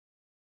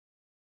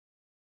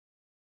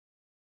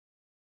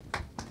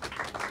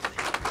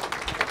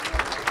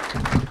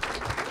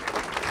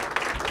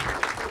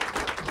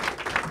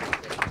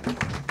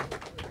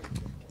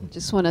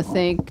just want to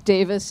thank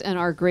Davis and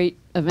our great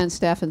event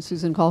staff and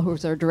Susan Call, who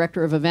is our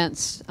director of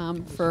events,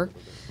 for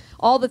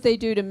all that they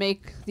do to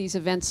make these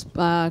events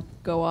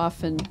go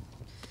off and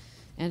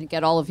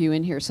get all of you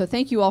in here. So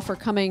thank you all for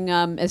coming.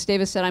 As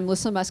Davis said, I'm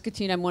Lissa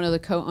Muscatine. I'm one of the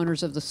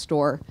co-owners of the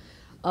store,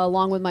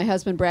 along with my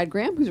husband, Brad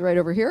Graham, who's right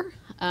over here.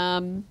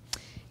 And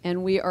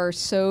we are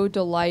so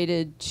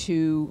delighted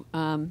to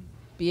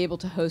be able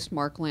to host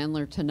Mark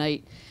Landler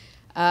tonight.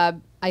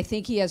 I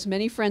think he has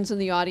many friends in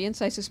the audience,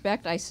 I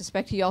suspect. I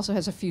suspect he also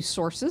has a few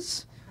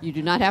sources. You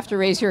do not have to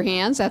raise your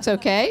hands. That's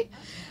okay.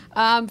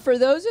 For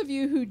those of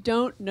you who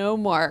don't know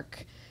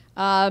Mark,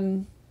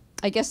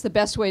 I guess the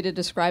best way to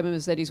describe him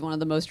is that he's one of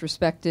the most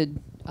respected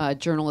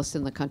journalists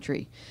in the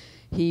country.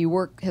 He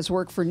has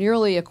worked for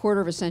nearly a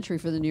quarter of a century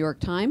for the New York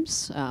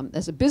Times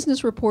as a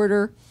business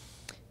reporter,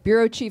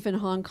 bureau chief in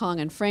Hong Kong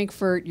and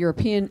Frankfurt,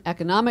 European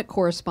economic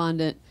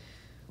correspondent,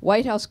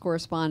 White House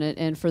correspondent,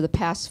 and for the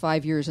past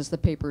 5 years as the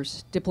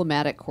paper's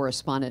diplomatic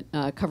correspondent,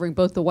 covering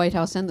both the White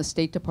House and the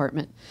State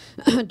Department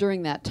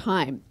during that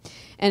time.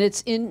 And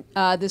it's in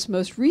this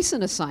most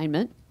recent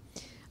assignment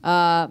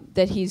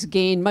that he's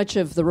gained much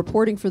of the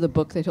reporting for the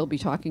book that he'll be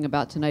talking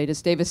about tonight.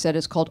 As Davis said,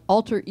 it's called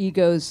Alter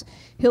Egos,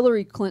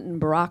 Hillary Clinton,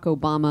 Barack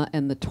Obama,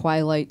 and the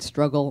Twilight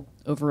Struggle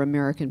Over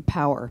American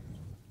Power.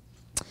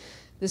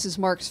 This is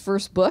Mark's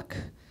first book.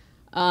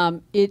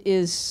 It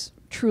is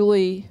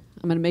truly,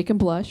 I'm going to make him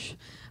blush,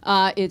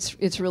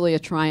 it's really a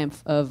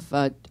triumph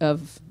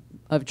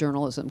of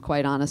journalism,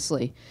 quite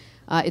honestly.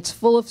 It's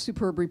full of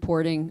superb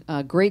reporting,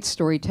 great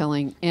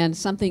storytelling, and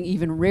something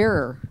even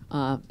rarer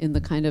in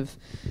the kind of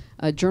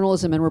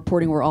journalism and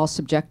reporting we're all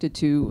subjected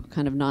to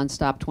kind of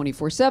nonstop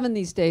 24/7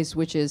 these days,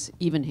 which is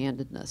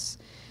even-handedness.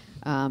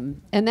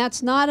 And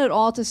that's not at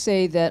all to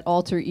say that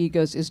Alter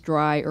Egos is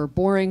dry or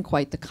boring,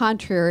 quite the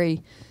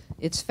contrary.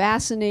 It's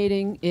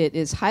fascinating, it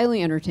is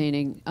highly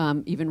entertaining,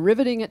 even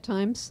riveting at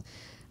times.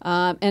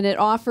 And it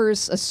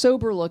offers a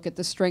sober look at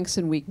the strengths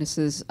and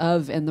weaknesses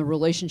of and the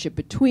relationship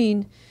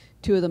between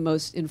two of the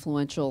most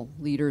influential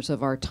leaders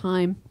of our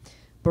time,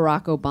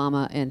 Barack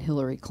Obama and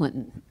Hillary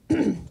Clinton.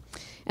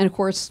 And of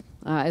course,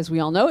 as we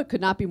all know, it could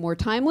not be more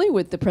timely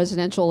with the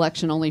presidential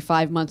election only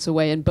 5 months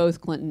away and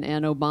both Clinton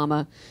and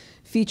Obama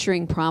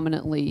featuring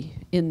prominently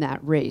in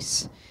that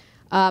race.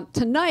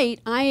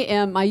 Tonight,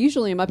 I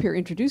usually am up here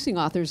introducing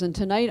authors, and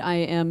tonight I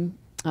am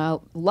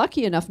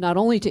lucky enough not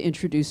only to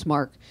introduce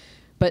Mark,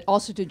 but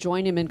also to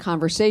join him in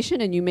conversation,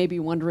 and you may be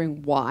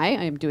wondering why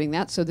I am doing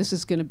that. So this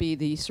is going to be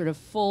the sort of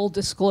full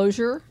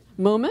disclosure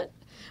moment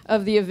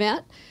of the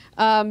event.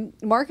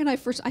 Mark and I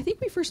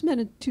think we first met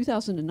in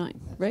 2009,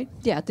 right?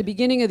 Yeah, at the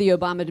beginning of the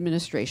Obama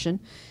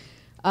administration.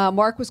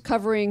 Mark was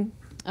covering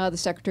the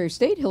Secretary of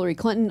State, Hillary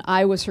Clinton.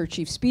 I was her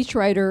chief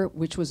speechwriter,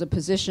 which was a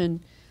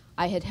position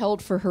I had held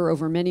for her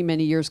over many,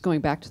 many years, going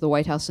back to the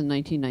White House in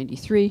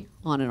 1993,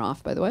 on and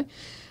off, by the way.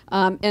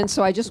 And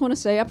so I just want to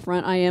say up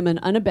front, I am an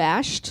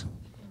unabashed,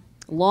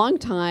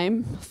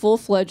 long-time,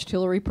 full-fledged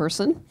Hillary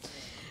person.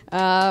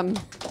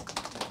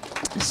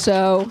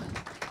 So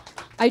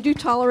I do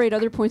tolerate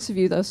other points of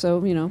view, though,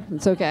 so, you know,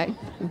 it's okay.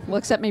 Well,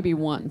 except maybe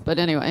one, but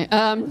anyway.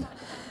 And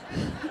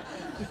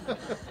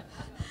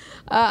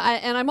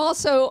I'm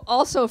also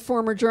a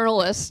former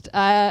journalist,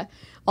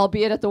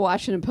 albeit at the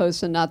Washington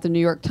Post and not the New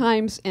York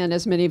Times. And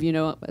as many of you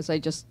know, as I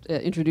just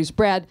introduced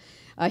Brad,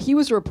 he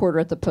was a reporter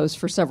at the Post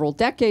for several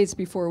decades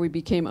before we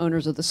became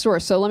owners of the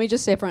source. So let me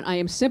just say up front, I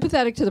am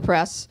sympathetic to the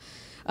press,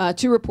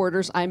 to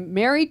reporters. I'm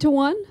married to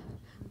one.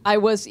 I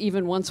was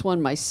even once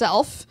one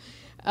myself.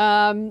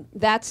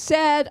 That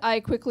said, I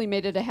quickly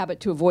made it a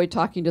habit to avoid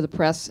talking to the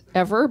press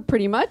ever,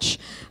 pretty much,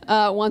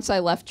 once I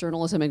left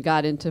journalism and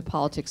got into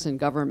politics and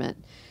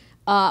government.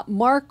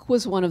 Mark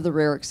was one of the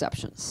rare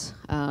exceptions.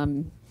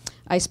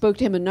 I spoke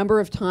to him a number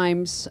of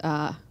times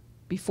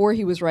before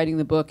he was writing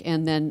the book,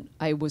 and then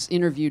I was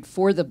interviewed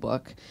for the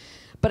book.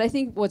 But I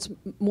think what's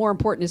more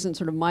important isn't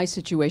sort of my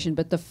situation,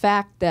 but the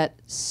fact that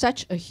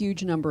such a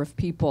huge number of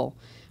people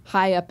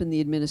high up in the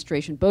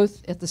administration,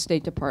 both at the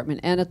State Department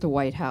and at the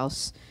White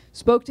House,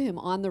 spoke to him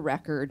on the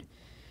record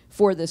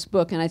for this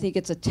book. And I think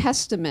it's a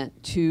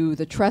testament to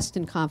the trust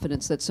and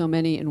confidence that so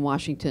many in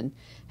Washington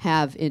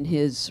have in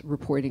his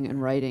reporting and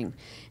writing.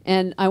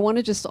 And I want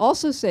to just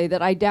also say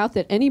that I doubt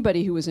that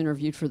anybody who was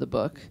interviewed for the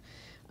book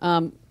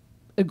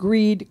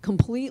agreed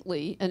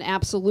completely and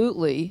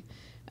absolutely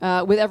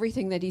with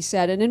everything that he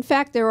said. And in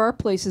fact, there are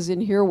places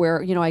in here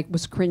where, you know, I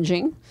was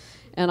cringing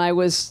and I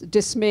was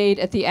dismayed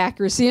at the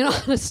accuracy and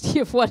honesty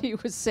of what he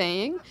was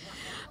saying.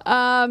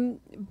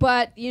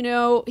 But, you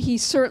know, he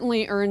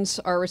certainly earns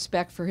our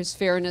respect for his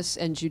fairness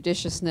and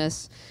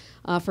judiciousness,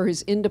 for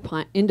his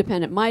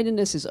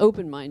independent-mindedness, his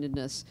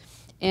open-mindedness,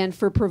 and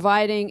for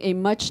providing a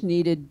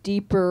much-needed,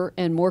 deeper,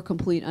 and more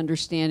complete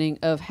understanding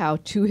of how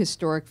two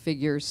historic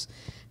figures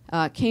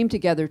came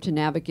together to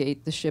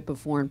navigate the ship of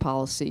foreign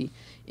policy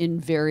in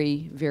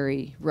very,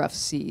 very rough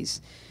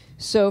seas.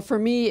 So for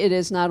me, it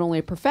is not only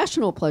a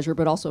professional pleasure,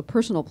 but also a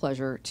personal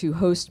pleasure to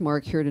host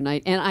Mark here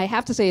tonight. And I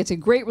have to say, it's a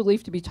great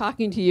relief to be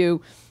talking to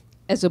you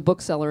as a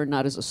bookseller and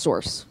not as a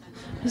source.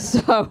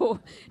 So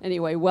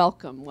anyway,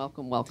 welcome,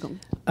 welcome, welcome.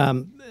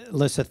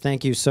 Lissa,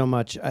 thank you so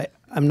much.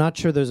 I'm not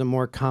sure there's a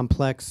more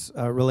complex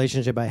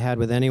relationship I had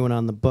with anyone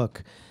on the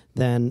book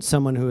than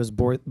someone who is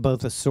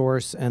both a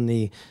source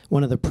and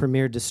one of the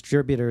premier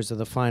distributors of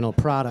the final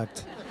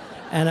product.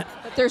 But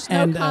there's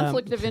no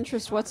conflict of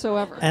interest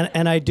whatsoever.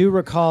 And I do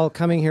recall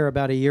coming here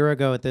about a year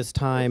ago at this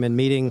time and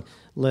meeting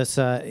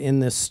Lissa in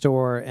this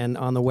store, and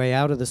on the way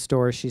out of the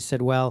store, she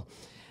said, well,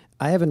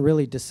 I haven't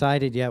really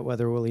decided yet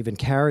whether we'll even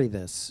carry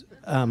this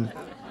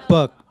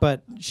book,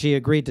 but she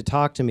agreed to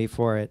talk to me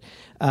for it.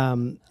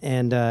 And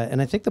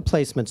I think the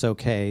placement's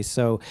okay.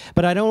 So,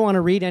 but I don't want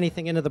to read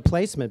anything into the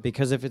placement,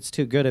 because if it's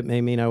too good, it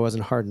may mean I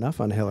wasn't hard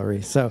enough on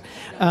Hillary. So,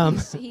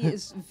 he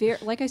is very,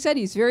 like I said,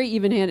 he's very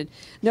even-handed.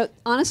 No,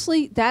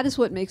 honestly, that is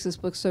what makes this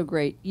book so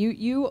great.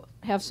 You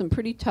have some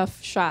pretty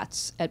tough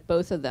shots at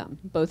both of them,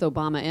 both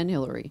Obama and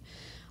Hillary.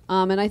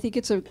 And I think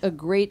it's a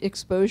great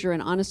exposure, an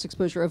honest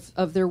exposure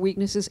of their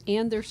weaknesses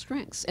and their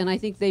strengths. And I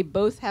think they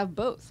both have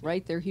both,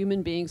 right? They're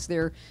human beings.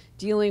 They're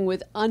dealing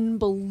with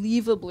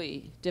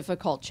unbelievably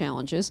difficult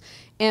challenges.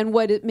 And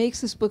what it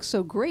makes this book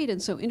so great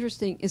and so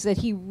interesting is that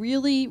he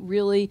really,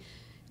 really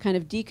kind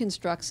of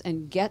deconstructs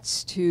and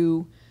gets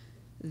to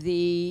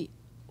the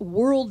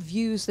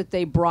worldviews that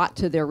they brought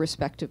to their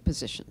respective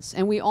positions.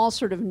 And we all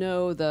sort of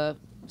know the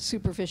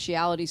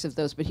superficialities of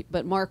those,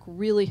 but Mark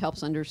really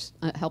helps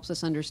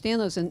us understand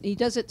those, and he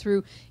does it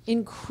through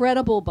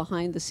incredible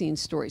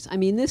behind-the-scenes stories. I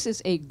mean, this is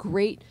a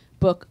great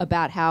book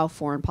about how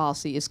foreign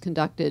policy is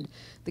conducted,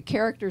 the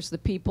characters, the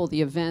people,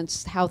 the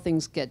events, how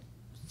things get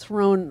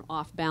thrown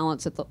off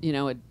balance at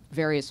at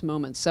various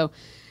moments. So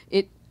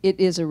it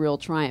is a real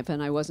triumph,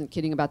 and I wasn't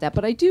kidding about that.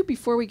 But I do,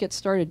 before we get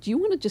started, do you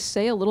want to just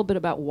say a little bit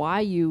about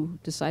why you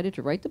decided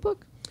to write the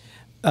book?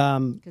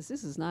 Because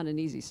this is not an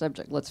easy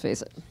subject, let's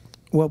face it.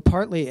 Well,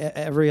 partly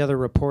every other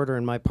reporter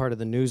in my part of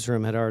the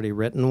newsroom had already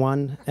written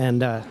one,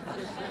 and I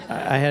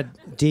had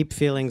deep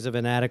feelings of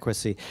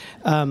inadequacy.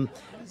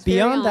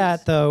 Beyond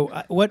that,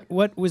 though,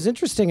 what was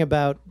interesting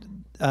about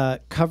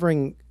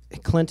covering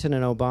Clinton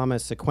and Obama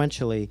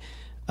sequentially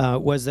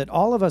was that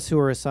all of us who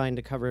were assigned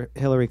to cover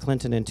Hillary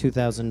Clinton in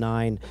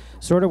 2009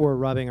 sort of were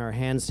rubbing our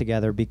hands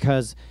together,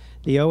 because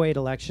the 2008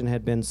 election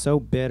had been so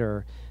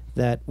bitter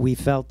that we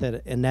felt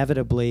that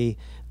inevitably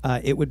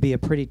it would be a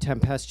pretty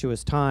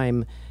tempestuous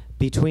time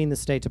between the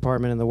State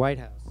Department and the White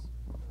House.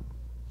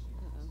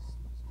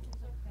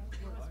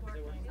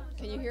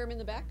 Can you hear him in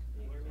the back?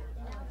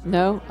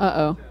 No?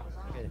 Uh-oh.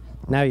 Okay.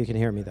 Now you can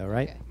hear me, though,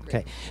 right?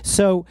 Okay.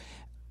 So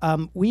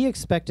we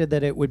expected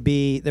that there would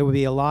be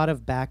a lot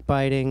of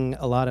backbiting,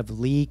 a lot of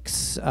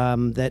leaks,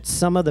 that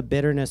some of the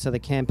bitterness of the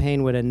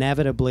campaign would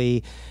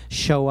inevitably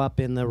show up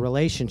in the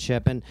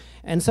relationship.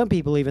 And some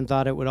people even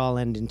thought it would all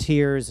end in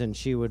tears and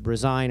she would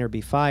resign or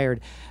be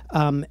fired.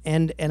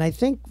 And I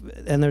think,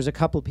 and there's a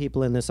couple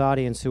people in this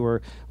audience who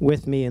were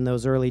with me in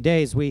those early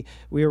days, we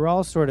were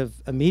all sort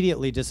of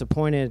immediately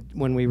disappointed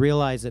when we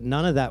realized that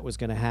none of that was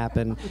going to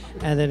happen.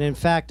 And that, in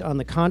fact, on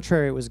the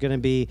contrary, it was going to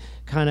be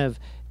kind of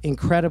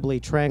incredibly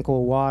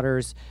tranquil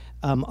waters,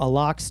 a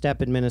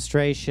lockstep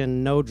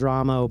administration, no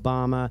drama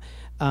Obama,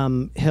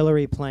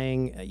 Hillary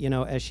playing,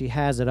 as she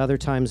has at other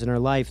times in her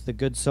life, the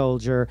good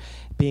soldier,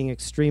 being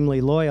extremely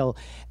loyal.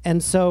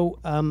 And so,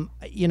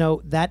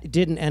 that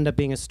didn't end up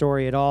being a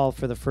story at all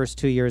for the first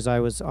 2 years I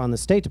was on the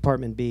State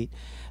Department beat.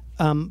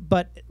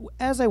 But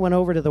as I went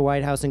over to the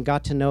White House and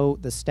got to know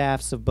the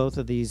staffs of both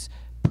of these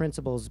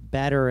principles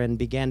better and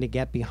began to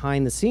get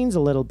behind the scenes a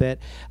little bit,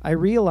 I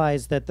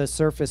realized that the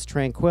surface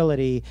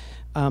tranquility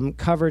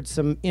covered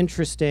some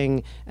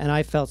interesting and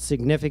I felt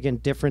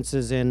significant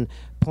differences in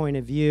point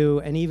of view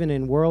and even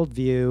in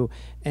worldview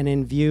and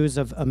in views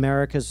of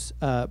America's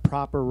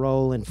proper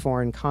role in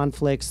foreign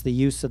conflicts, the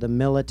use of the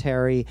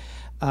military,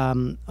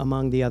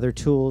 among the other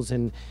tools,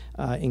 and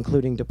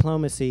including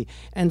diplomacy.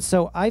 And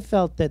so I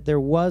felt that there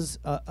was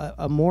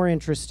a more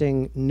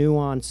interesting,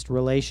 nuanced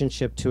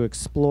relationship to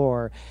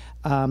explore.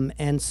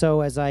 And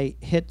so as I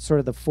hit sort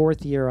of the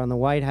fourth year on the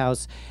White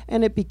House,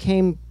 and it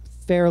became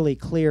fairly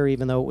clear,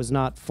 even though it was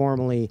not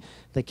formally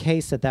the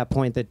case at that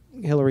point, that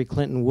Hillary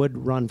Clinton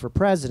would run for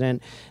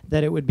president,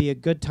 that it would be a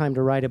good time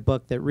to write a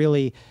book that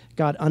really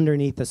got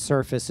underneath the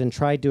surface and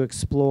tried to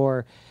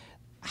explore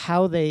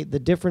how the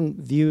different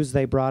views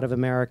they brought of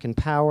American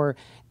power,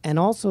 and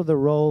also the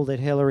role that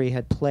Hillary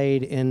had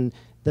played in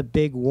the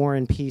big war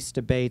and peace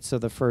debates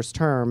of the first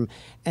term,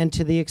 and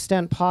to the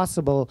extent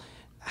possible,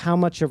 how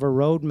much of a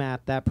roadmap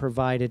that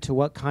provided to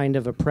what kind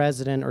of a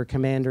president or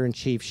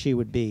commander-in-chief she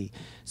would be.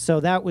 So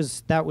that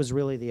was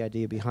really the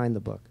idea behind the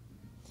book.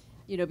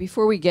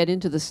 Before we get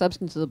into the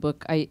substance of the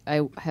book, I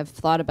have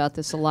thought about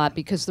this a lot,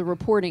 because the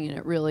reporting in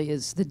it really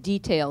is, the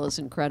detail is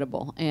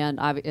incredible.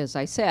 And as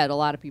I said, a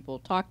lot of people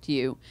talk to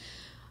you.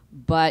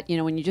 But,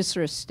 when you just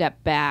sort of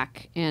step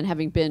back, and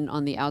having been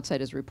on the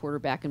outside as a reporter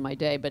back in my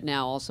day, but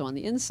now also on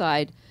the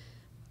inside,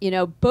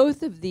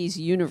 both of these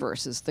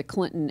universes, the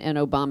Clinton and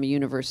Obama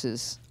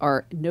universes,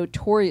 are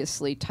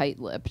notoriously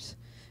tight-lipped,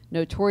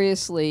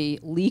 notoriously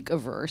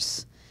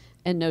leak-averse,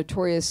 and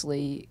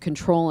notoriously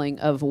controlling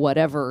of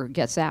whatever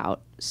gets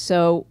out.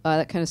 So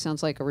that kind of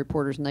sounds like a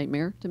reporter's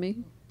nightmare to me.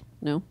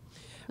 No?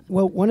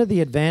 Well, one of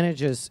the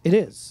advantages, it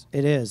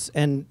is,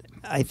 and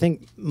I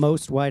think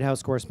most White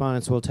House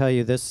correspondents will tell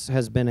you this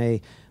has been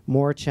a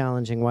more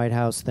challenging White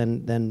House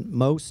than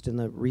most in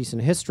the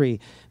recent history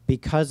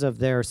because of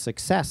their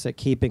success at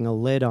keeping a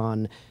lid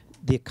on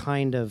the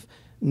kind of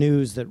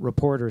news that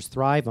reporters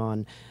thrive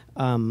on,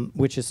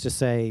 which is to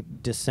say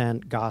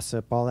dissent,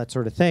 gossip, all that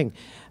sort of thing.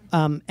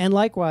 And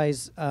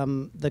likewise,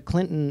 the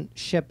Clinton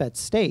ship at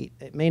State,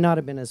 it may not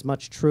have been as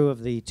much true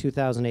of the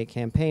 2008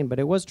 campaign, but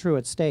it was true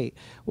at State,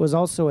 was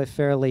also a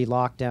fairly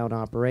lockdown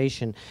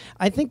operation.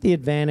 I think the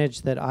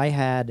advantage that I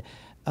had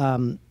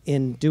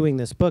in doing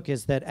this book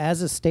is that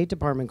as a State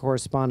Department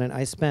correspondent,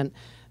 I spent,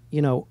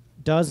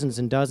 dozens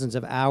and dozens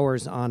of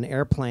hours on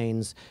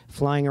airplanes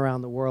flying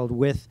around the world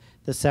with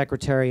the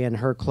secretary and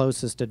her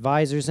closest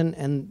advisors,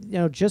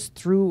 and just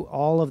through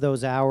all of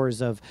those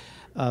hours of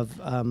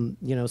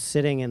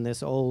sitting in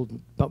this old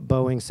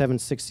Boeing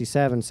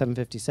 767,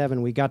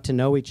 757, we got to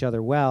know each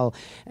other well,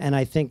 and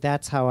I think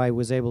that's how I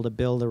was able to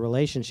build the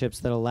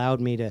relationships that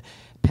allowed me to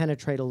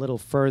penetrate a little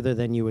further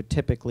than you would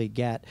typically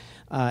get.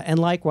 And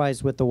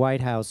likewise with the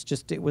White House,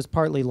 just it was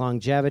partly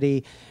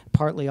longevity,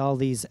 partly all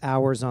these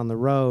hours on the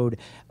road.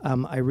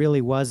 I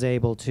really was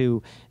able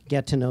to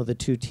get to know the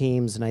two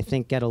teams and I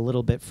think get a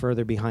little bit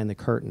further behind the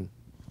curtain.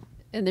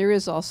 And there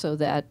is also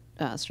that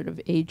sort of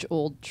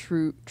age-old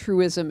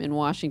truism in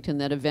Washington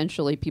that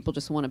eventually people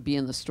just want to be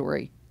in the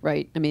story,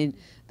 right? I mean,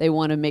 they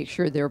want to make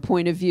sure their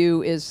point of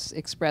view is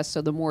expressed,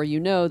 so the more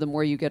you know, the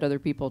more you get other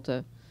people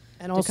to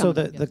And also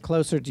the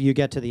closer you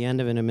get to the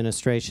end of an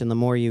administration, the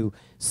more you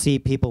see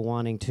people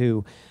wanting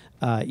to,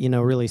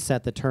 really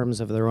set the terms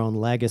of their own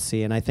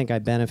legacy, and I think I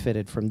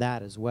benefited from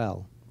that as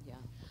well.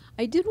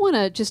 I did want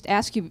to just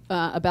ask you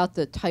about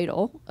the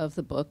title of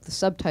the book, the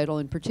subtitle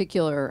in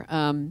particular.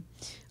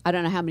 I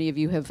don't know how many of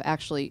you have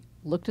actually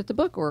looked at the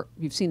book or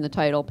you've seen the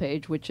title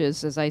page, which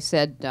is, as I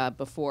said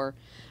before,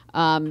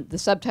 the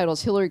subtitle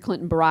is Hillary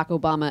Clinton, Barack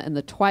Obama, and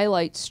the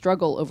Twilight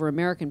Struggle Over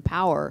American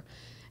Power.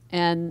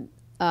 And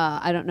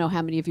I don't know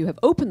how many of you have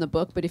opened the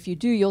book, but if you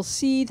do, you'll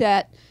see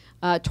that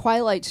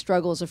Twilight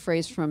Struggle is a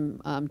phrase from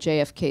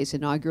JFK's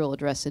inaugural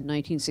address in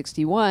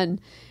 1961.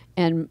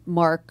 And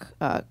Mark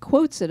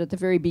quotes it at the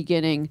very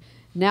beginning.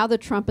 Now the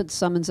trumpet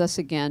summons us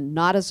again,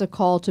 not as a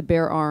call to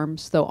bear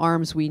arms, though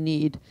arms we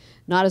need,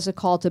 not as a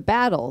call to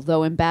battle,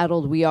 though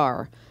embattled we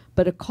are,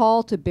 but a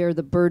call to bear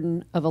the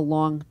burden of a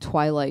long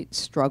twilight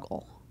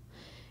struggle.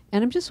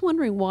 And I'm just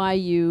wondering why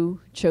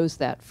you chose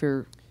that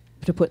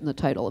to put in the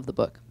title of the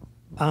book.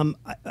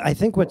 I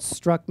think what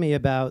struck me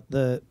about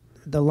the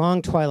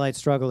long twilight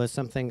struggle is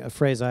a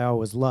phrase I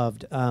always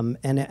loved,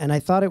 and I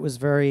thought it was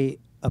very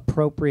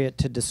appropriate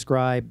to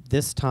describe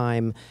this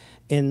time.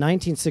 In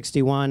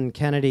 1961,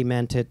 Kennedy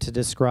meant it to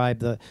describe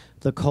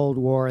the Cold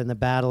War and the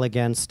battle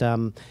against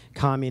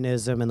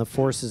communism and the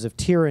forces of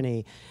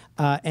tyranny.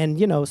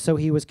 So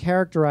he was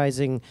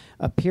characterizing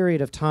a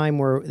period of time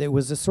where it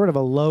was a sort of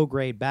a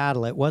low-grade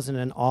battle. It wasn't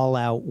an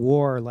all-out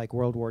war like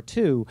World War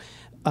II,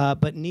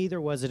 but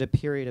neither was it a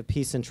period of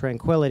peace and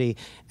tranquility.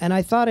 And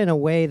I thought in a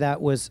way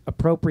that was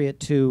appropriate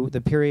to the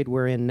period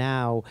we're in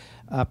now,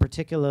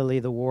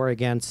 particularly the war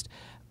against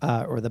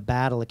or the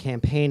battle, a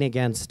campaign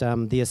against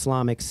the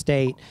Islamic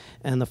State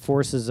and the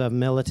forces of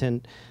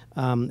militant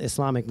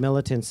Islamic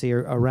militancy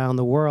around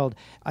the world.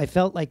 I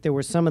felt like there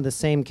were some of the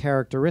same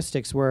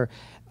characteristics where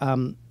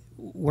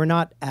we're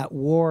not at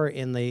war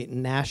in the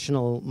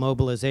national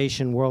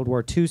mobilization World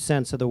War II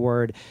sense of the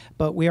word,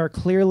 but we are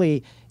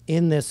clearly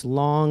in this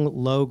long,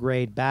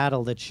 low-grade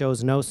battle that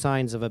shows no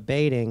signs of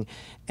abating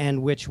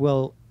and which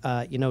will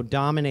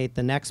dominate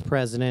the next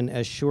president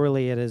as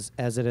surely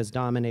as it has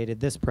dominated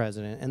this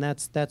president. And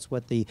that's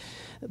what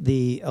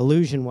the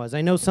allusion was.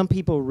 I know some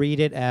people read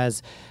it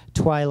as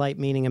twilight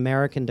meaning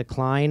American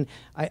decline.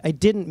 I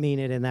didn't mean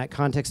it in that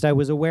context. I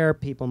was aware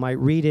people might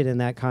read it in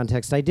that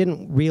context. I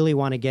didn't really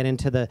want to get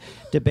into the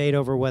debate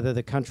over whether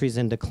the country's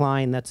in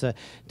decline. That's a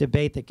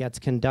debate that gets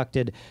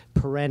conducted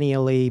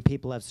perennially.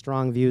 People have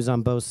strong views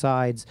on both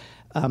sides.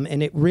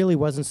 And it really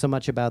wasn't so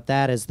much about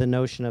that as the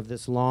notion of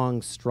this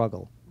long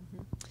struggle.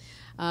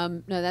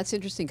 No, that's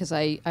interesting because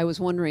I was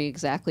wondering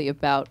exactly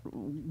about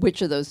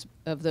which of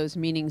those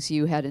meanings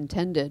you had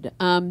intended.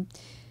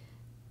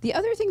 The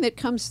other thing that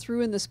comes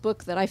through in this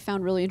book that I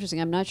found really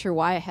interesting, I'm not sure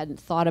why I hadn't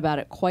thought about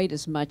it quite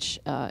as much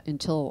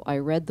until I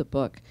read the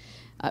book.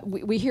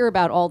 We hear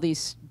about all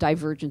these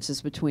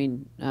divergences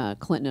between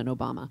Clinton and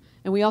Obama.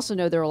 And we also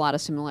know there are a lot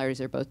of similarities.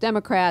 They're both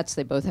Democrats.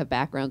 They both have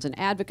backgrounds in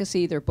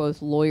advocacy. They're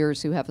both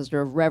lawyers who have a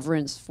sort of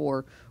reverence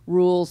for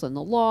rules and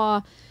the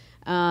law.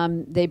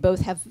 They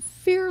both have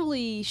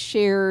fairly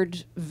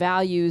shared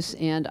values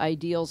and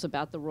ideals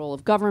about the role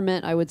of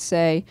government, I would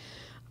say.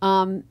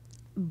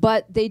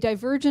 But they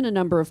diverge in a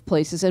number of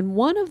places. And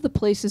one of the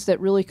places that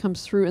really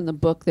comes through in the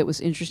book that was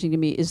interesting to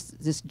me is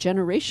this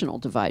generational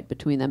divide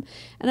between them.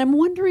 And I'm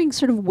wondering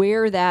sort of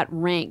where that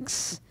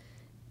ranks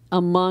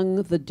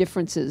among the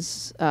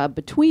differences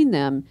between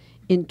them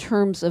in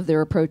terms of their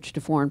approach to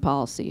foreign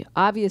policy.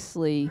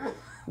 Obviously,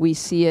 we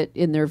see it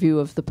in their view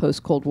of the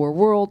post-Cold War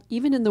world,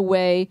 even in the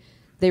way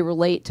they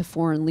relate to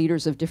foreign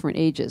leaders of different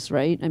ages,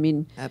 right? I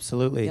mean...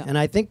 Absolutely. Yeah. And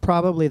I think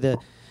probably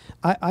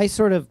I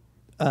sort of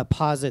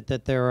posit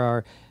that there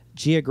are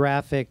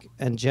geographic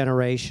and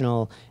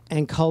generational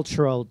and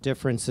cultural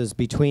differences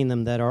between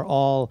them that are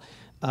all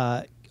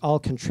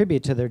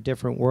contribute to their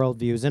different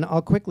worldviews. And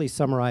I'll quickly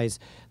summarize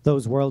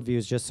those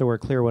worldviews just so we're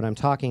clear what I'm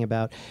talking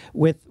about.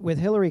 With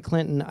Hillary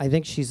Clinton, I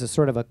think she's a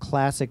sort of a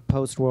classic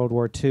post-World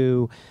War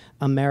II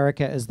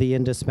America as the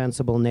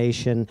indispensable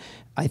nation.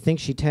 I think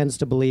she tends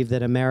to believe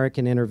that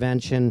American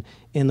intervention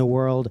in the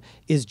world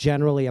is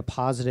generally a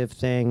positive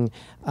thing,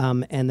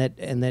 and that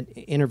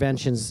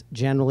interventions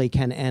generally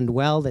can end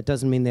well. That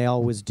doesn't mean they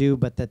always do,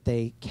 but that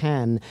they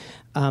can.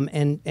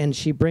 And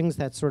she brings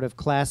that sort of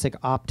classic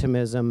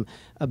optimism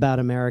about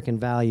American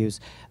values.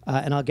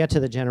 And I'll get to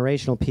the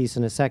generational piece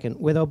in a second.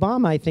 With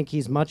Obama, I think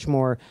he's much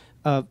more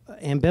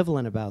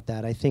ambivalent about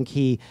that. I think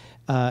he,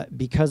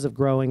 because of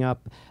growing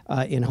up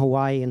in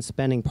Hawaii and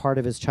spending part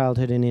of his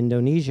childhood in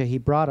Indonesia, he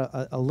brought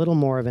a little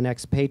more of an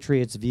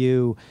expatriate's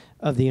view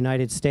of the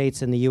United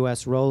States and the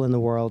U.S. role in the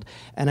world.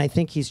 And I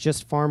think he's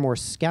just far more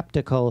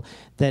skeptical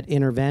that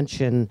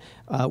intervention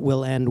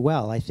will end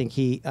well. I think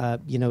he,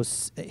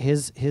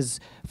 his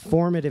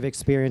formative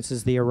experience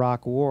is the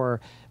Iraq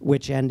War,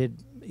 which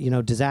ended,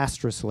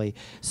 disastrously.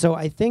 So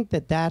I think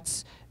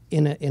that's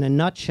in a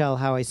nutshell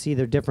how I see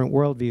their different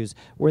worldviews.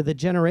 Where the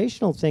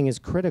generational thing is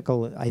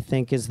critical, I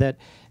think, is that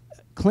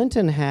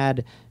Clinton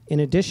had, in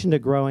addition to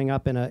growing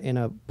up in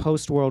a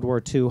post-World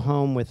War II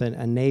home with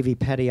a Navy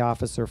petty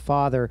officer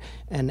father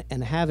and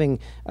having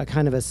a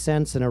kind of a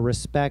sense and a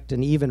respect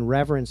and even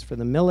reverence for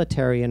the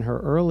military in her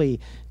early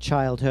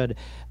childhood,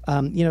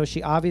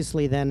 she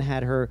obviously then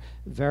had her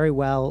very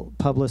well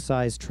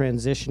publicized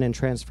transition and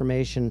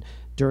transformation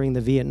during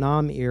the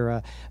Vietnam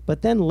era.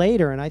 But then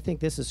later, and I think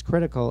this is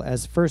critical,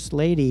 as First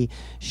Lady,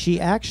 she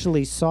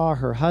actually saw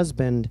her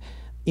husband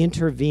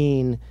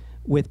intervene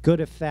with good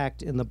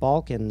effect in the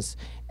Balkans,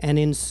 and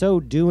in so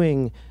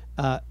doing,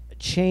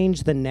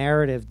 change the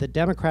narrative. The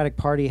Democratic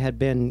Party had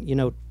been,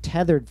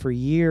 tethered for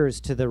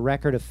years to the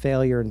record of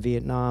failure in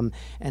Vietnam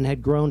and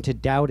had grown to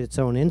doubt its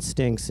own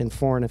instincts in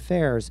foreign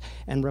affairs.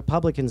 And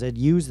Republicans had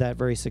used that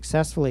very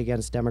successfully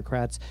against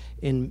Democrats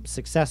in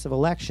successive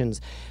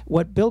elections.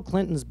 What Bill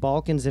Clinton's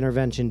Balkans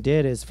intervention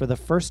did is, for the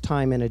first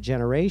time in a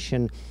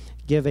generation,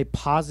 give a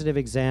positive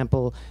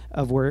example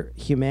of where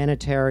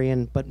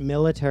humanitarian but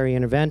military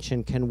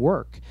intervention can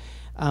work.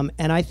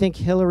 And I think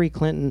Hillary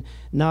Clinton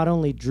not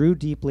only drew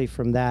deeply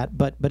from that,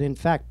 but in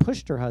fact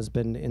pushed her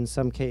husband in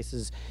some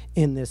cases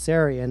in this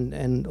area.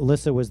 And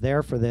Lissa was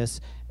there for this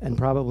and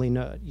probably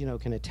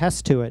can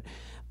attest to it.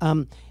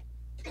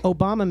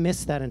 Obama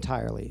missed that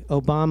entirely.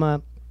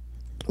 Obama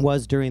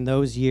was during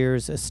those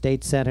years a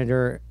state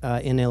senator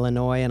in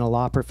Illinois and a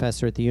law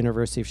professor at the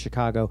University of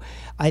Chicago.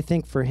 I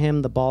think for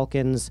him the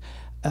Balkans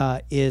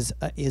is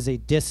a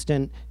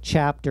distant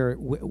chapter,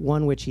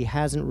 one which he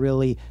hasn't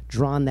really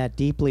drawn that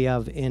deeply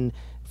of in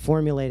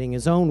formulating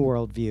his own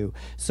worldview.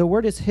 So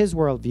where does his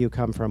worldview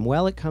come from?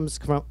 Well, it comes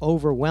from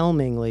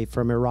overwhelmingly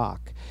from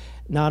Iraq.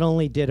 Not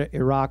only did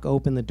Iraq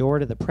open the door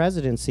to the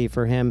presidency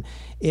for him,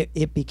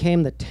 it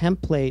became the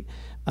template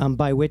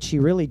by which he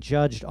really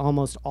judged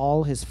almost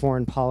all his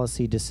foreign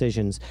policy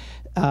decisions.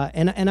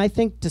 And I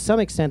think to some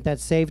extent that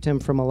saved him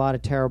from a lot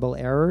of terrible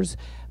errors.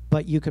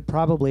 But you could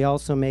probably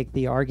also make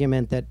the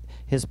argument that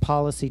his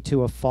policy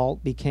to a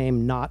fault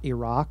became not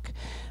Iraq.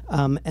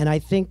 And I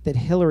think that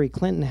Hillary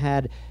Clinton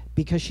had,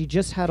 because she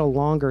just had a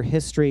longer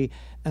history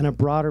and a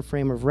broader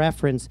frame of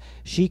reference,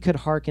 she could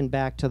hearken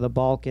back to the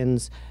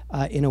Balkans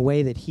in a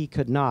way that he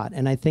could not.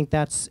 And I think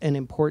that's an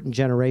important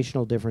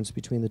generational difference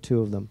between the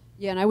two of them.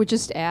 Yeah, and I would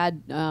just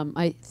add,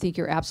 I think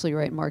you're absolutely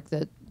right, Mark,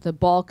 that the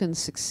Balkan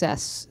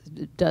success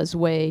does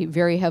weigh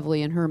very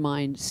heavily in her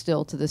mind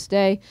still to this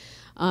day.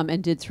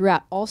 And did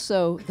throughout.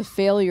 Also, the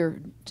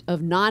failure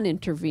of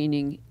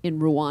non-intervening in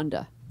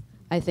Rwanda,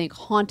 I think,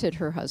 haunted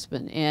her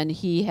husband, and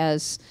he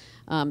has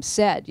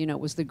said, it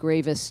was the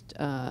gravest,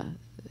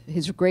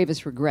 his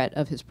gravest regret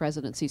of his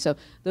presidency. So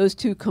those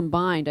two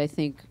combined, I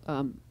think,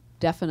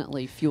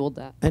 definitely fueled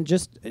that. And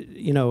just,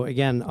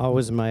 again,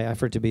 always in my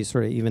effort to be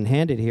sort of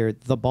even-handed here,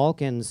 the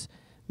Balkans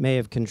may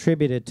have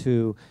contributed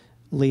to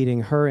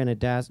leading her in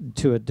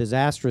to a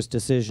disastrous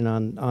decision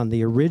on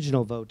the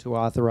original vote to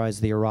authorize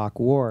the Iraq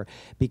War,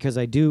 because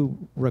I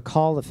do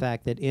recall the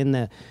fact that in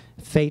the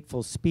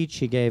fateful speech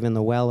she gave in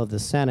the well of the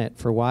Senate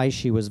for why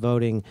she was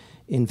voting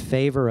in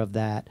favor of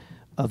that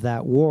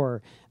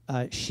war,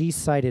 she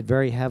cited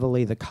very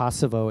heavily the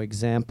Kosovo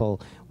example,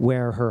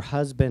 where her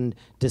husband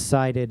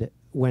decided,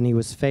 when he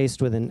was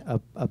faced with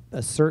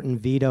a certain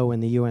veto in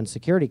the UN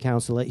Security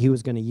Council, that he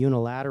was going to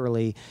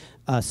unilaterally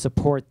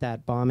support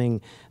that bombing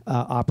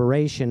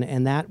operation,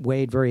 and that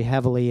weighed very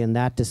heavily in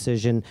that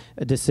decision,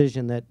 a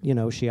decision that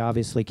she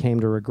obviously came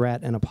to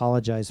regret and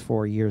apologize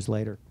for years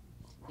later.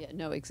 Yeah,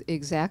 no,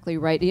 exactly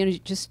right.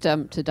 Just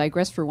to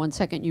digress for 1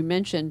 second, you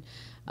mentioned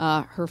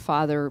her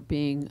father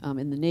being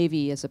in the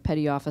Navy as a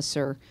petty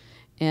officer,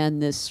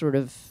 and this sort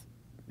of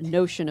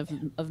notion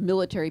of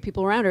military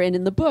people around her. And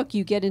in the book,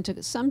 you get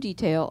into some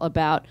detail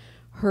about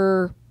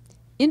her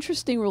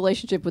interesting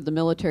relationship with the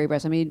military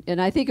brass. I mean,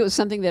 and I think it was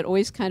something that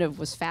always kind of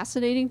was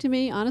fascinating to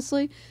me,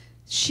 honestly.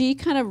 She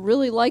kind of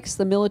really likes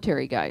the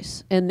military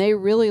guys, and they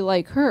really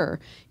like her.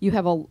 You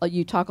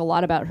talk a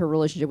lot about her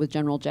relationship with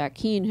General Jack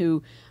Keane,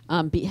 who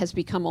has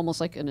become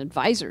almost like an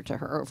advisor to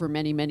her over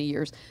many, many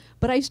years.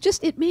 But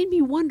it made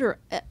me wonder,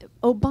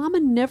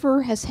 Obama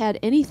never has had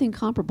anything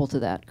comparable to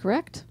that,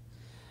 correct?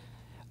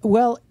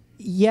 Well,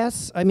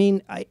 yes. I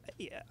mean,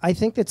 I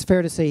think it's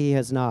fair to say he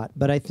has not,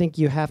 but I think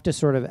you have to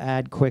sort of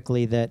add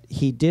quickly that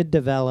he did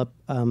develop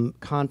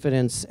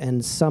confidence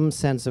and some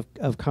sense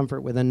of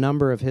comfort with a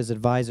number of his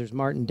advisors,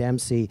 Martin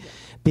Dempsey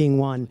being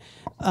one.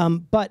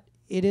 But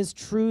it is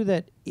true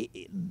that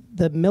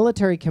the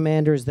military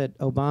commanders that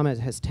Obama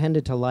has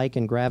tended to like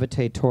and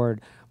gravitate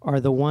toward are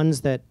the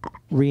ones that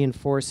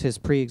reinforce his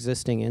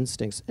pre-existing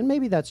instincts. And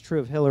maybe that's true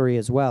of Hillary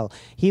as well.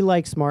 He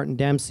likes Martin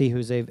Dempsey,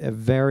 who's a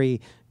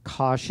very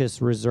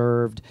cautious,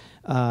 reserved,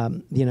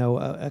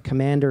 a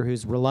commander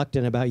who's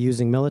reluctant about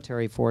using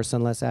military force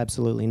unless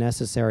absolutely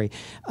necessary.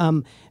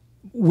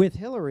 With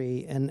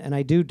Hillary, and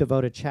I do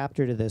devote a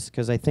chapter to this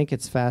because I think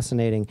it's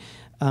fascinating,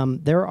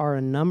 there are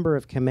a number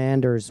of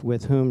commanders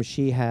with whom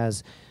she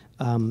has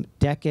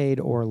decade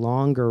or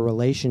longer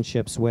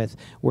relationships with,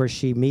 where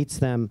she meets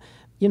them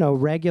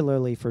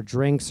regularly for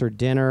drinks or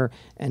dinner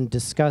and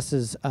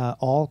discusses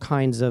all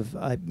kinds of,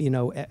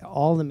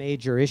 all the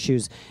major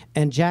issues.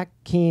 And Jack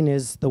Keane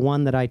is the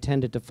one that I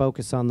tended to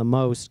focus on the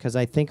most because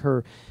I think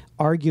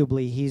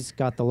arguably he's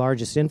got the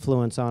largest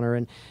influence on her.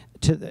 And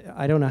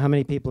I don't know how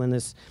many people in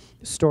this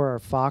store are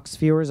Fox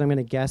viewers. I'm going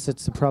to guess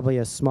it's probably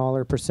a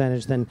smaller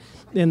percentage than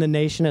in the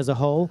nation as a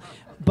whole.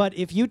 But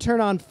if you turn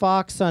on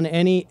Fox on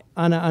any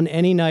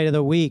night of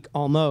the week,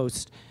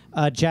 almost,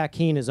 Jack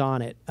Keane is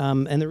on it.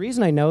 And the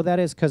reason I know that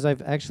is because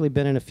I've actually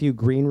been in a few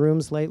green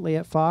rooms lately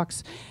at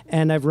Fox,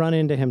 and I've run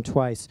into him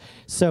twice.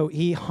 So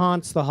he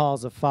haunts the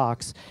halls of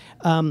Fox.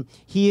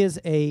 He is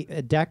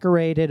a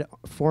decorated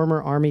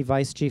former Army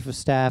Vice Chief of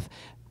Staff.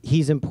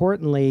 He's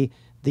importantly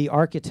the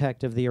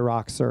architect of the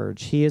Iraq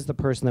surge. He is the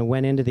person that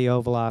went into the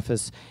Oval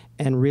Office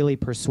and really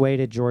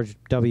persuaded George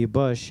W.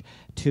 Bush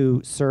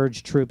to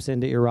surge troops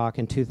into Iraq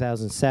in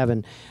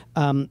 2007.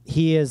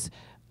 He is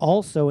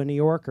also a New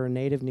Yorker, a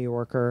native New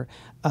Yorker,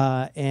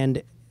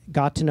 and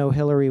got to know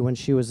Hillary when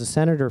she was a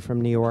senator from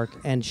New York.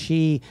 And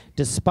she,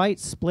 despite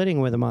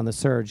splitting with him on the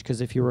surge,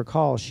 because if you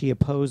recall, she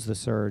opposed the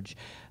surge,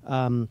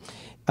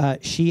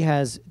 she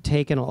has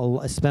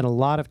spent a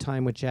lot of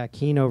time with Jack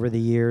Keane over the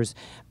years.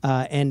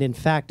 And in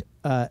fact,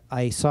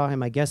 I saw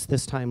him, I guess,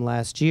 this time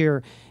last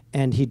year,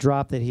 and he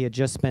dropped that he had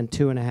just spent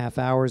 2.5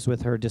 hours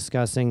with her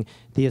discussing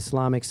the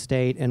Islamic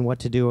State and what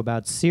to do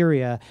about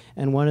Syria.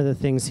 And one of the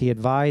things he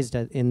advised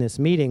in this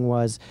meeting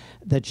was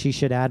that she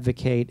should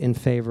advocate in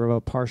favor of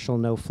a partial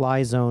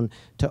no-fly zone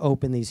to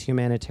open these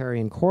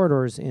humanitarian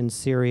corridors in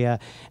Syria.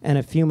 And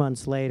a few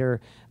months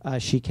later,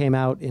 she came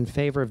out in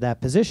favor of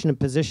that position, a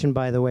position,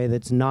 by the way,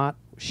 that's not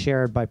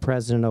shared by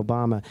President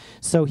Obama.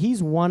 So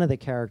he's one of the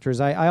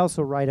characters. I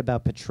also write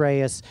about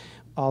Petraeus.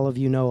 All of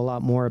you know a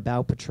lot more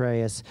about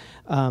Petraeus,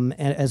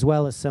 as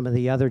well as some of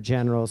the other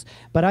generals.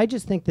 But I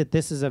just think that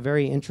this is a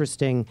very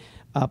interesting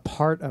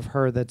part of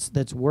her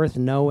that's worth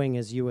knowing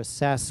as you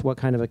assess what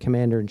kind of a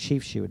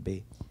commander-in-chief she would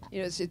be.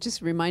 It's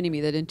just reminding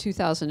me that in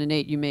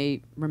 2008, you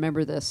may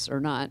remember this or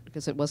not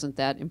because it wasn't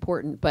that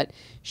important, but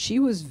she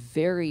was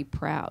very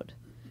proud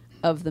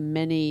of the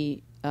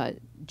many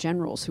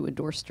generals who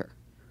endorsed her.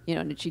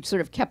 And she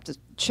sort of kept a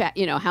chat,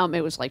 how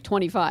it was like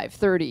 25,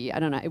 30, I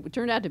don't know. It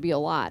turned out to be a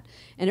lot.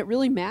 And it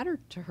really mattered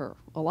to her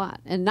a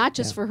lot. And not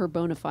just for her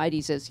bona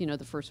fides as,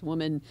 the first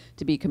woman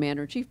to be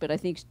commander-in-chief, but I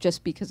think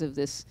just because of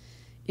this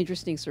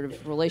interesting sort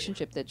of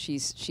relationship that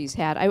she's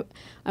had.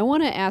 I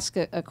want to ask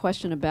a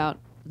question about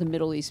the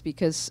Middle East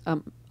because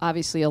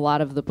obviously a lot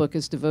of the book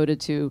is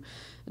devoted to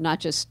not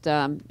just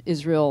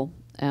Israel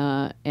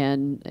and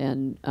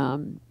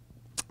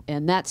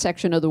that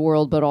section of the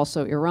world, but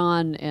also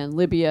Iran and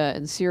Libya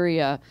and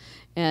Syria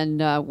and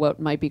what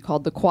might be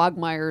called the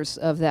quagmires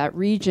of that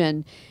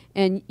region.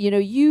 And,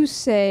 you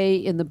say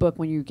in the book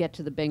when you get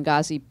to the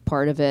Benghazi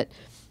part of it,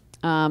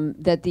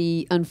 that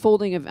the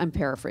unfolding of, I'm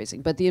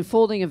paraphrasing, but the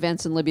unfolding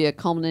events in Libya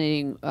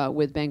culminating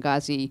with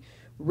Benghazi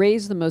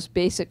raise the most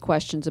basic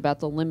questions about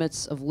the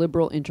limits of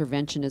liberal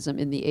interventionism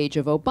in the age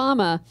of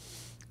Obama.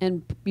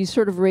 And you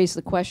sort of raise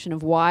the question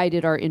of why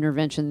did our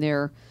intervention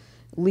there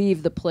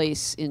leave the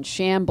place in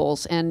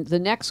shambles? And the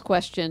next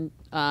question,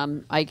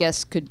 I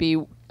guess, could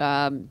be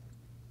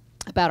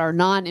about our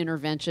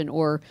non-intervention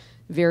or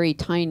very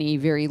tiny,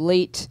 very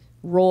late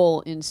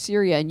role in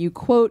Syria. And you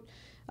quote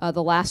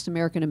the last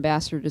American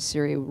ambassador to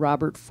Syria,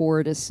 Robert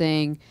Ford, as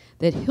saying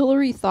that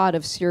Hillary thought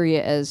of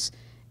Syria as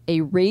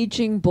a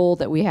raging bull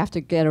that we have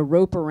to get a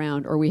rope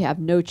around or we have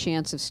no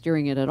chance of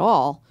steering it at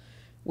all,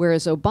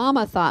 whereas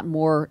Obama thought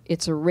more,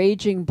 it's a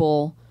raging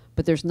bull,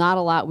 but there's not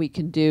a lot we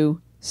can do.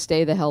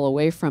 Stay the hell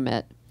away from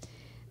it.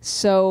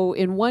 So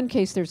in one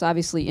case, there's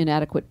obviously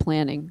inadequate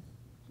planning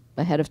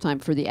ahead of time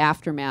for the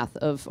aftermath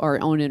of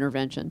our own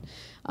intervention.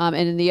 And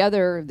in the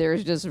other,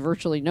 there's just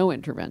virtually no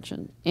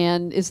intervention.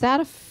 And is that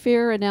a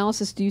fair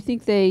analysis? Do you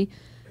think they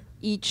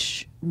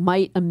each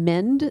might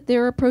amend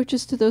their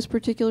approaches to those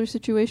particular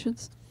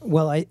situations?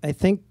 Well, I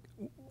think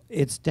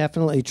it's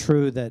definitely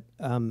true that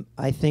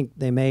I think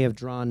they may have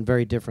drawn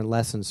very different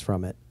lessons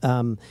from it.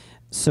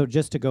 So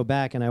just to go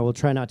back, and I will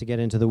try not to get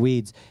into the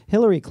weeds,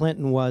 Hillary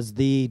Clinton was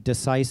the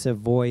decisive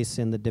voice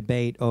in the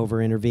debate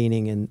over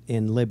intervening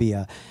in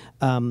Libya.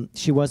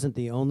 She wasn't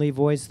the only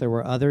voice. There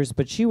were others,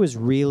 but she was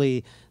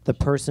really the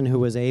person who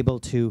was able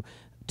to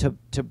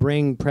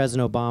bring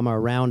President Obama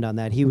around on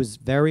that. He was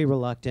very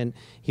reluctant.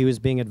 He was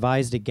being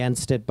advised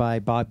against it by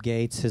Bob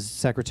Gates, his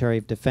Secretary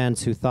of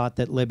Defense, who thought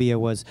that Libya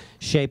was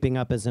shaping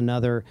up as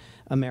another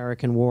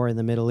American war in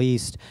the Middle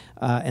East,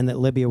 and that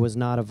Libya was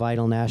not a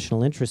vital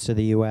national interest to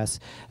the U.S.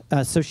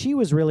 So she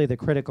was really the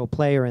critical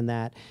player in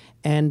that.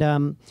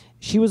 And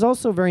she was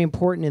also very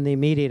important in the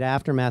immediate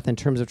aftermath in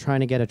terms of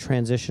trying to get a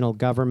transitional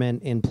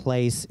government in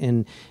place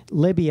in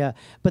Libya.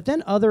 But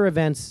then other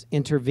events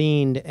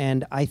intervened,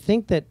 and I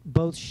think that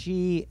both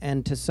she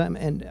and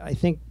I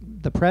think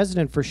the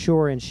president for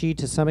sure, and she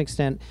to some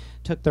extent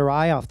took their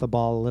eye off the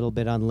ball a little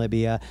bit on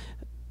Libya.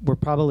 We're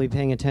probably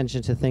paying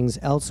attention to things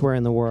elsewhere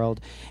in the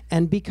world.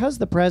 And because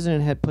the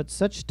president had put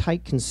such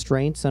tight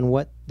constraints on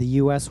what the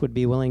U.S. would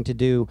be willing to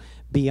do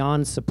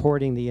beyond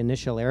supporting the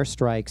initial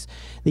airstrikes,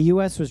 the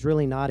U.S. was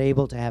really not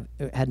able to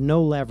had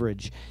no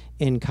leverage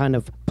in kind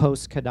of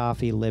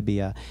post-Gaddafi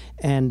Libya.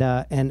 And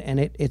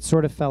it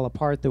sort of fell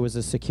apart. There was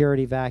a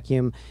security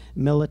vacuum.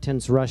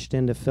 Militants rushed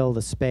in to fill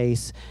the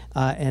space.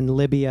 And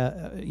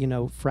Libya,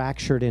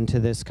 fractured into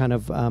this kind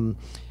of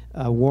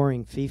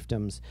warring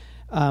fiefdoms.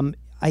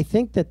 I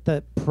think that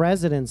the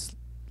president's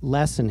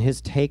lesson,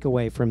 his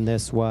takeaway from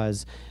this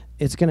was,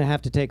 it's going to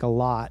have to take a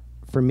lot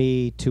for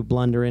me to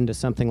blunder into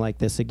something like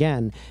this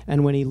again.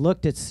 And when he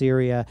looked at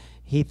Syria,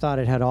 he thought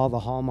it had all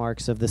the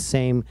hallmarks of the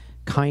same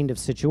kind of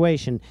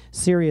situation.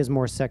 Syria is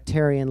more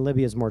sectarian,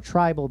 Libya is more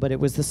tribal, but it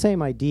was the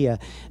same idea.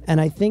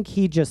 And I think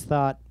he just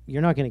thought,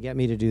 you're not going to get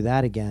me to do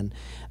that again.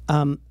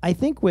 I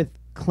think with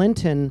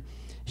Clinton,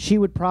 she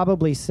would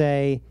probably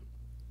say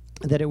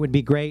that it would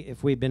be great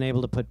if we'd been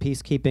able to put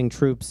peacekeeping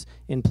troops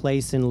in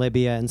place in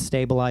Libya and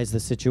stabilize the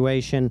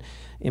situation.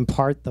 In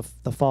part, the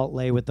fault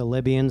lay with the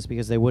Libyans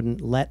because they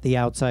wouldn't let the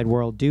outside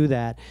world do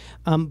that.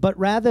 But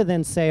rather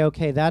than say,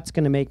 okay, that's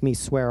going to make me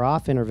swear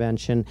off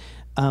intervention,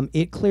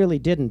 it clearly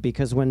didn't,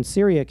 because when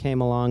Syria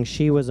came along,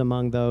 she was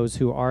among those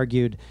who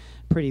argued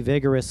pretty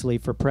vigorously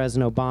for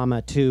President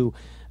Obama to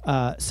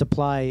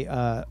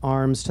supply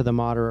arms to the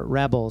moderate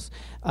rebels.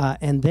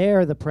 And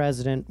there the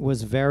president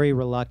was very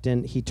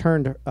reluctant. He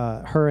turned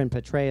her and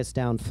Petraeus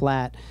down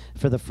flat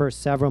for the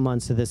first several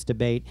months of this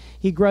debate.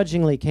 He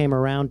grudgingly came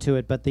around to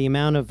it, but the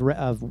amount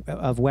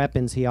of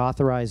weapons he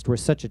authorized were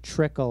such a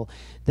trickle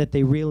that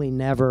they really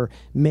never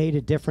made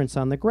a difference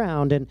on the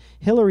ground. And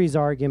Hillary's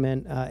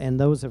argument and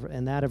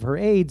that of her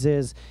aides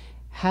is,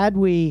 had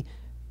we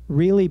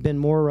really been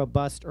more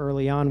robust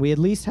early on, we at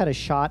least had a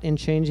shot in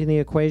changing the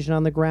equation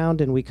on the ground,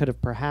 and we could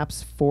have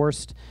perhaps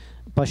forced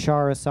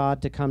Bashar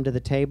Assad to come to the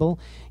table.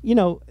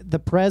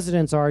 The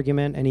president's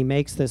argument, and he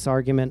makes this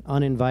argument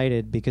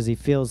uninvited because he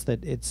feels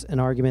that it's an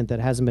argument that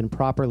hasn't been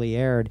properly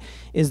aired,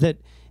 is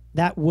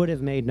that would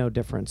have made no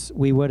difference.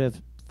 We would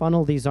have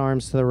funneled these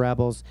arms to the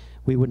rebels.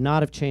 We would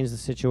not have changed the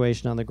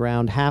situation on the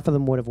ground. Half of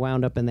them would have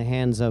wound up in the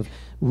hands of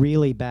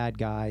really bad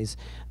guys.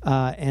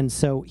 And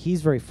so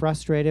he's very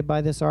frustrated by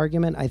this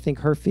argument. I think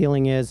her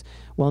feeling is,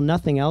 well,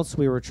 nothing else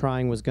we were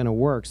trying was going to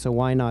work, so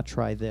why not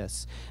try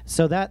this?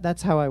 So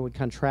that's how I would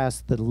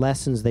contrast the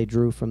lessons they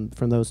drew from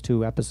those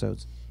two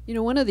episodes.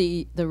 One of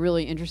the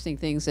really interesting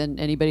things, and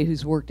anybody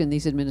who's worked in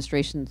these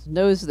administrations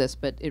knows this,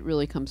 but it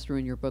really comes through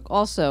in your book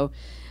also,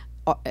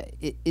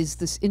 is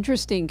this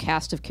interesting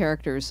cast of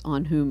characters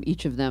on whom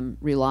each of them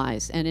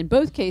relies. And in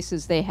both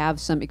cases, they have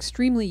some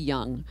extremely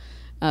young,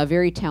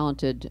 very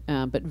talented,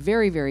 but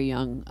very, very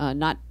young,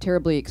 not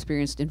terribly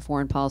experienced in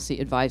foreign policy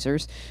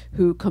advisors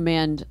who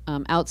command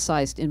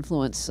outsized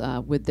influence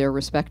with their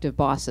respective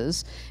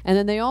bosses. And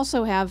then they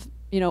also have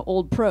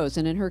old pros.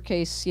 And in her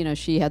case,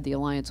 she had the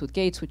alliance with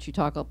Gates, which you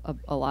talk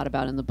a lot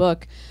about in the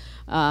book,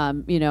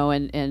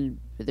 and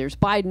there's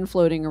Biden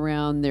floating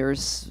around,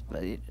 there's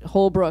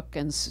Holbrooke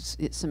and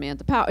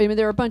Samantha Power. I mean,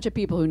 there are a bunch of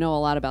people who know a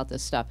lot about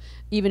this stuff,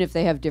 even if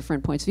they have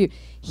different points of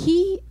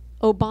view.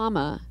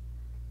 Obama,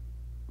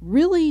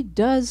 really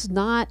does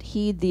not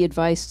heed the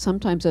advice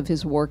sometimes of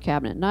his war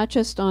cabinet, not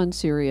just on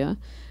Syria,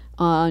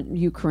 on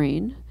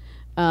Ukraine.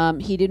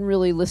 He didn't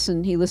really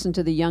listen. He listened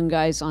to the young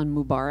guys on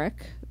Mubarak,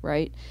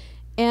 right?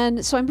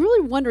 And so I'm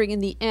really wondering, in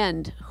the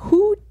end,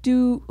 who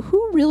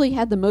really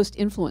had the most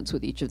influence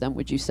with each of them,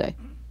 would you say?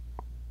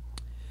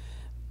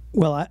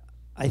 Well,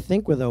 I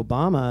think with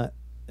Obama,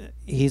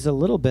 he's a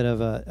little bit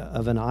of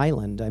an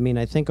island. I mean,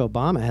 I think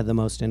Obama had the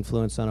most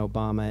influence on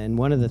Obama. And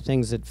one of the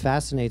things that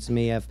fascinates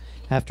me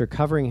after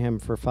covering him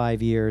for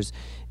 5 years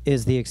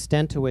is the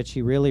extent to which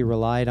he really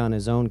relied on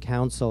his own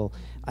counsel.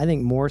 I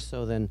think more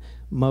so than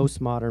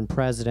most modern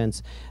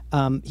presidents.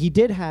 He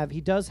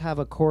does have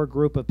a core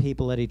group of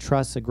people that he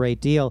trusts a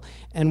great deal.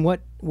 And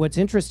what's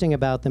interesting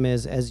about them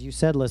is, as you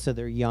said, Lissa,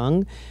 they're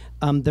young.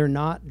 They're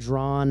not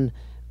drawn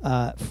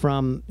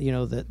from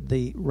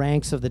the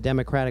ranks of the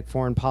Democratic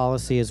foreign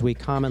policy as we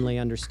commonly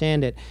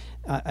understand it.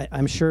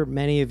 I'm sure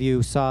many of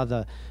you saw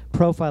the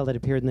profile that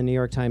appeared in the New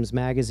York Times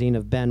Magazine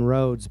of Ben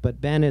Rhodes,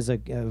 but Ben is a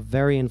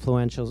very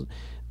influential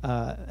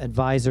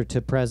advisor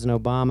to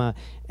President Obama,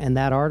 and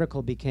that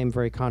article became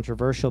very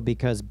controversial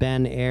because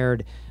Ben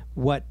aired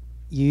what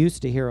you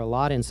used to hear a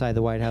lot inside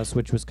the White House,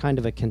 which was kind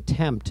of a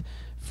contempt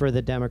for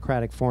the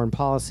Democratic foreign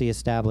policy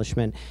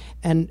establishment.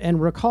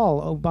 And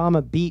recall,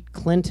 Obama beat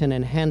Clinton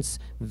and hence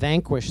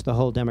vanquished the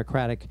whole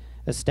Democratic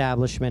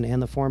establishment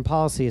and the foreign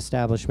policy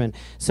establishment.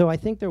 So I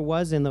think there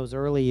was in those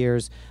early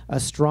years a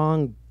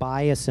strong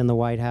bias in the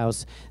White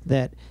House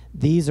that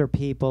these are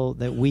people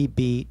that we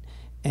beat,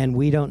 and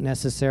we don't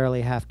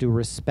necessarily have to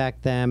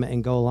respect them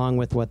and go along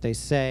with what they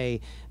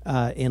say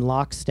in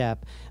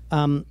lockstep.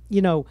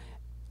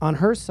 On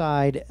her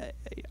side,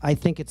 I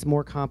think it's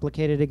more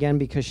complicated again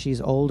because she's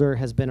older,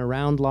 has been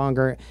around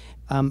longer.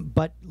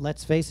 But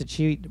let's face it,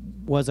 she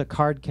was a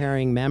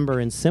card-carrying member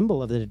and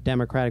symbol of the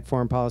Democratic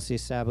foreign policy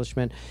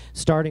establishment,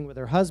 starting with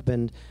her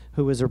husband,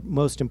 who was her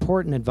most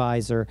important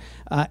advisor,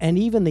 and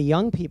even the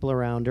young people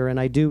around her. And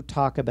I do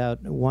talk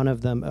about one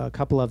of them, a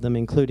couple of them,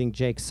 including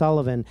Jake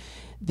Sullivan.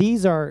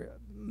 These are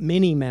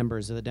mini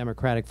members of the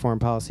Democratic foreign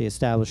policy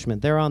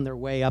establishment. They're on their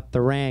way up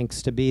the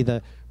ranks to be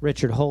the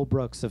Richard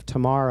Holbrooks of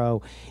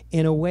tomorrow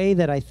in a way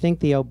that I think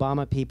the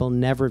Obama people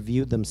never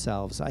viewed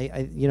themselves.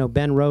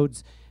 Ben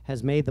Rhodes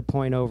has made the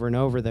point over and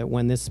over that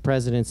when this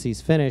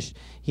presidency's finished,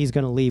 he's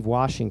going to leave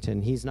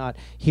Washington. He's not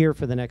here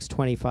for the next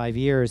 25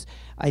 years.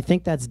 I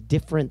think that's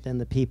different than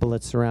the people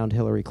that surround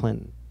Hillary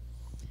Clinton.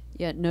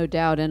 Yeah, no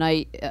doubt. And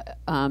I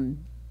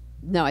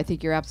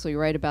think you're absolutely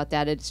right about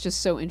that. It's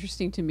just so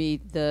interesting to me,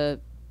 the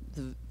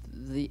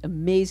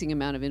amazing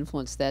amount of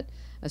influence that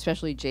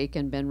especially Jake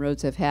and Ben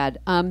Rhodes have had.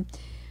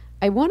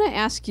 I want to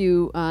ask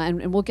you,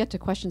 and we'll get to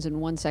questions in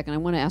 1 second. I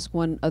want to ask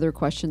one other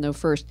question, though,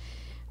 first.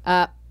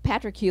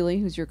 Patrick Healy,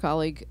 who's your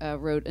colleague,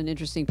 wrote an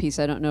interesting piece.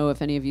 I don't know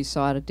if any of you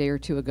saw it a day or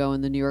two ago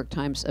in the New York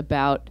Times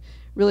about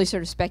really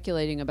sort of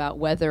speculating about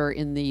whether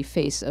in the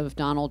face of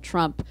Donald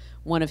Trump,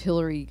 one of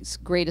Hillary's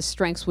greatest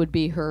strengths would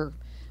be her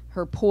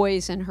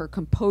poise and her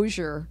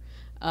composure,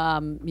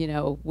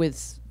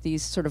 with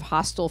these sort of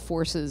hostile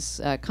forces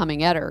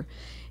coming at her.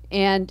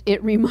 And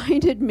it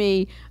reminded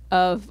me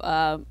of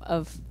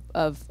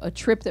a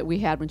trip that we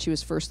had when she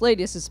was First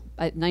Lady. This is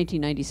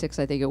 1996,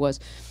 I think it was.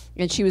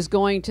 And she was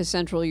going to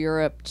Central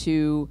Europe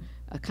to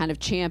kind of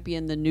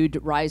champion the new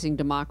rising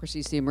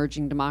democracies, the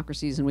emerging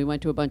democracies. And we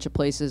went to a bunch of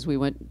places. We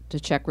went to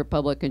Czech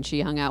Republic, and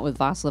she hung out with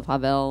Václav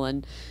Havel.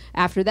 And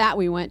after that,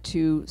 we went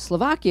to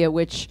Slovakia,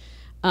 which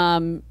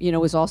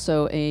was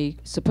also a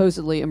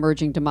supposedly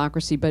emerging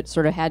democracy, but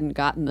sort of hadn't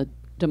gotten the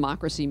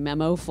democracy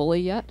memo fully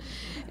yet.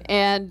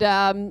 And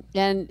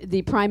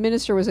the prime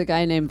minister was a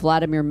guy named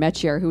Vladimir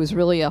Mečiar, who was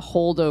really a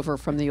holdover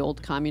from the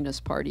old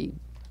Communist Party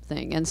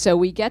thing. And so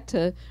we get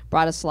to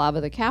Bratislava,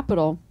 the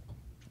capital,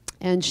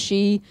 and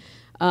she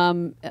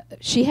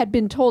had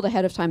been told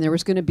ahead of time there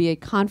was going to be a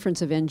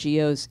conference of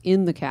NGOs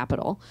in the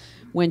capital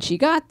when she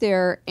got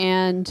there,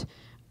 and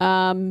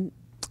Mečiar,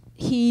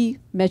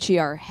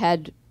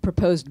 had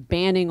proposed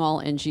banning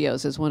all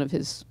NGOs as one of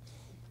his,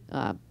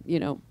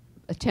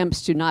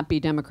 attempts to not be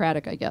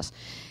democratic, I guess.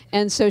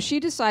 And so she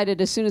decided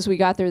as soon as we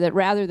got there that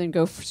rather than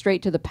go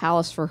straight to the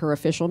palace for her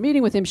official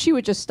meeting with him, she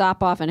would just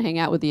stop off and hang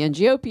out with the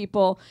NGO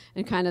people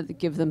and kind of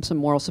give them some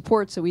moral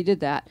support. So we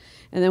did that.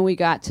 And then we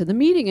got to the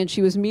meeting, and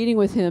she was meeting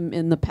with him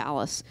in the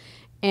palace.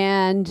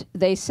 And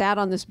they sat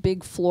on this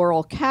big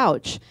floral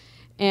couch,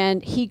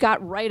 and he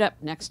got right up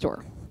next to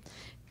her.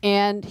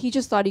 And he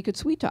just thought he could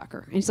sweet talk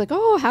her. And he's like,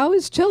 oh, how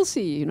is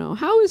Chelsea?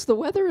 How is the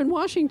weather in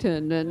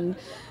Washington? And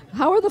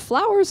how are the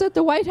flowers at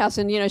the White House?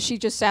 And, she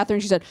just sat there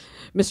and she said,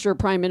 Mr.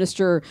 Prime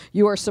Minister,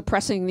 you are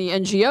suppressing the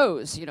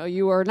NGOs.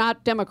 You are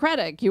not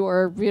democratic. You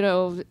are,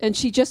 and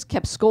she just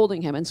kept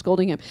scolding him.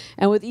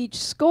 And with each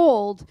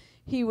scold,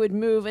 he would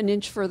move an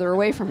inch further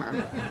away from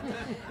her.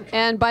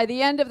 And by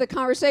the end of the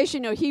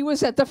conversation, he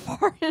was at the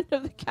far end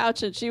of the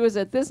couch and she was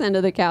at this end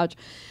of the couch.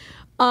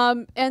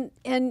 And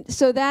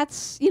so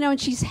that's,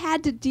 and she's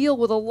had to deal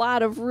with a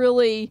lot of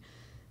really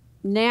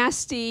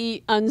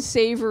nasty,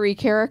 unsavory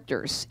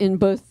characters in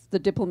both the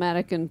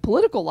diplomatic and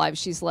political lives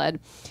she's led.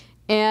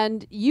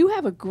 And you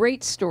have a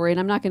great story, and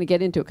I'm not going to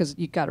get into it because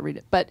you've got to read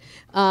it, but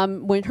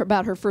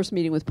about her first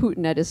meeting with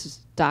Putin at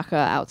his dacha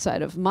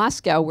outside of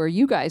Moscow, where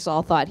you guys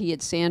all thought he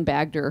had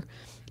sandbagged her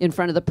in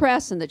front of the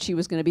press and that she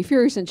was going to be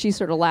furious, and she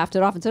sort of laughed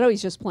it off and said, oh,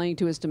 he's just playing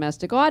to his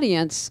domestic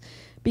audience,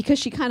 because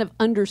she kind of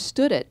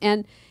understood it.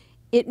 And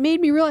it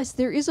made me realize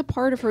there is a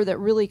part of her that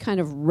really kind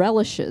of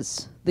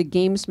relishes the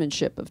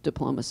gamesmanship of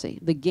diplomacy,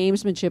 the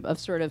gamesmanship of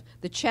sort of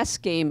the chess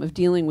game of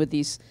dealing with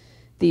these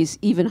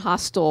even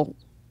hostile,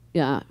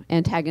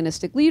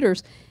 antagonistic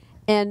leaders.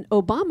 And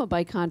Obama,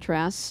 by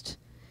contrast,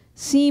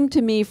 seemed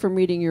to me from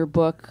reading your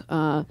book,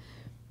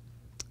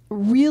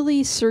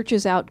 really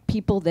searches out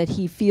people that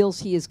he feels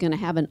he is going to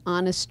have an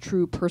honest,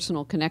 true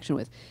personal connection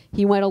with.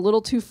 He went a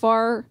little too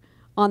far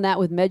on that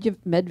with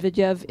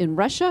Medvedev in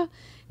Russia.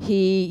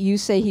 You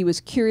say he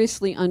was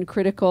curiously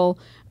uncritical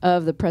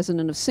of the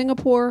president of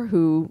Singapore,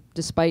 who,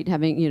 despite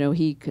having,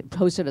 he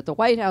hosted at the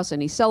White House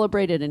and he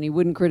celebrated and he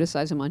wouldn't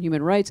criticize him on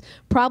human rights,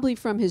 probably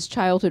from his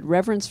childhood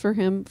reverence for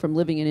him from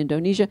living in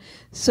Indonesia.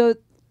 So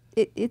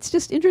it's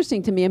just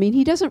interesting to me. I mean,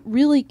 he doesn't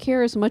really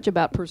care as much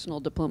about personal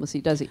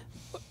diplomacy, does he?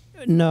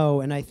 No,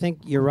 and I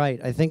think you're right.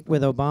 I think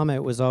with Obama,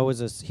 it was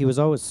always he was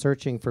always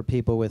searching for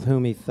people with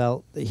whom he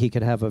felt that he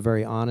could have a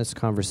very honest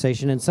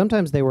conversation, and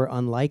sometimes they were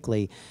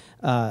unlikely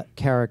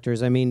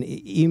characters. I mean,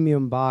 Lee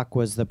Myung-bak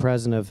was the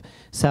president of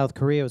South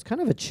Korea. He was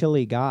kind of a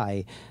chilly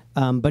guy,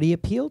 but he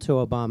appealed to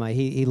Obama.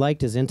 He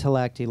liked his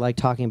intellect. He liked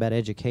talking about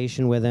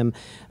education with him.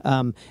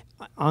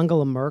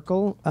 Angela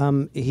Merkel,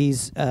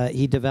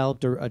 he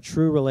developed a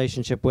true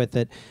relationship with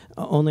that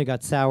only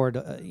got soured,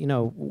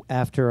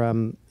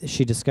 after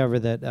she discovered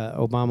that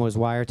Obama was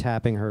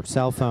wiretapping her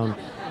cell phone,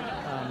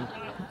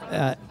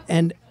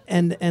 and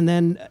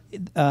then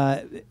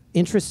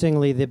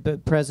interestingly, the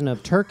president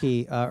of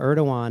Turkey,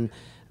 Erdogan,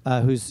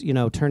 who's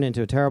turned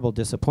into a terrible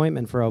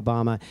disappointment for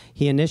Obama.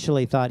 He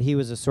initially thought he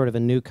was a sort of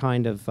a new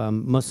kind of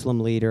Muslim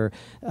leader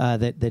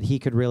that he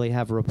could really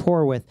have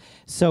rapport with.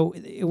 So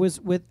it was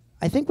with.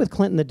 I think with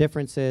Clinton, the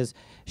difference is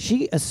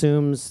she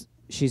assumes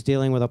she's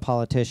dealing with a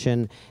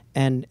politician,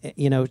 and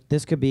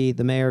this could be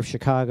the mayor of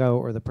Chicago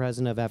or the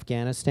president of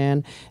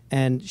Afghanistan,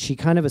 and she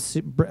kind of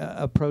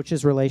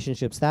approaches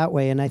relationships that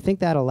way. And I think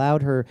that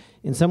allowed her,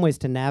 in some ways,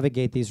 to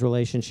navigate these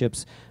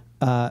relationships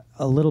a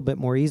little bit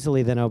more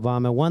easily than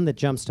Obama. One that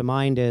jumps to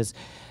mind is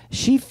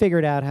she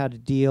figured out how to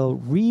deal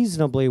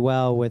reasonably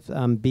well with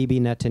Bibi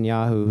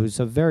Netanyahu, who's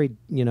a very,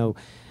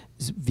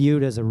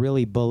 viewed as a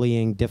really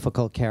bullying,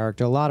 difficult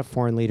character. A lot of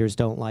foreign leaders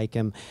don't like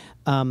him.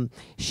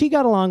 She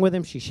got along with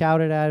him. She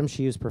shouted at him.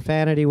 She used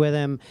profanity with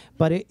him.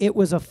 But it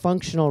was a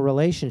functional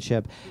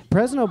relationship.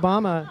 President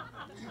Obama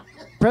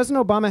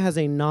has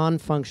a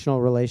non-functional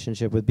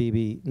relationship with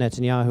Bibi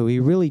Netanyahu. He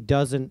really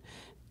doesn't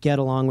get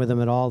along with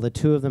him at all. The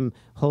two of them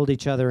hold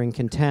each other in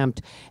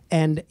contempt.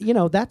 And,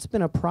 that's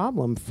been a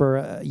problem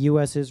for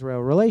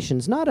U.S.-Israel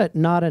relations. Not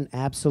an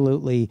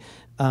absolutely,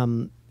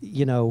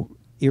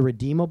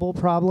 irredeemable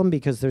problem,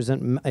 because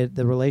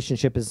the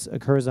relationship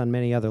occurs on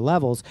many other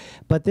levels,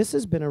 but this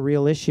has been a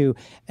real issue.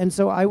 And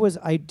so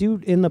I do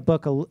in the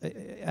book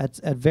at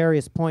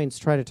various points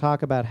try to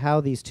talk about how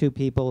these two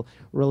people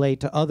relate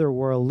to other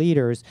world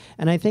leaders,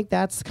 and I think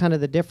that's kind of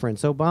the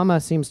difference.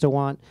 Obama seems to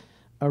want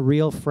a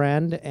real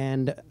friend,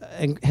 and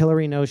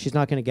Hillary knows she's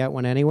not going to get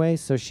one anyway,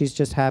 so she's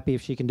just happy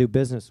if she can do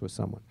business with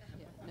someone.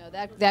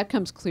 That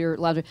comes clear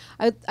logic.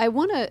 I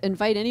want to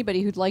invite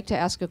anybody who'd like to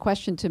ask a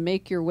question to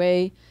make your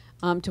way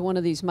to one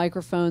of these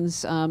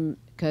microphones,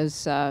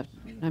 because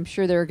I'm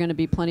sure there are going to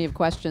be plenty of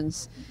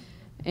questions.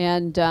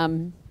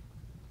 And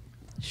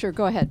sure,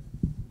 go ahead.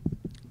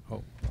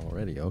 Oh,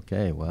 already?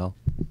 Okay, well.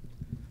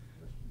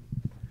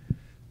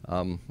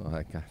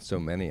 I got so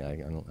many, I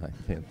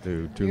can't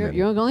do too many.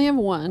 You only have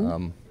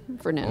one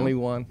for now. Only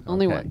one?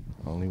 Only okay. one.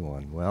 Only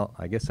one. Well,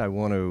 I guess I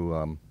want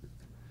to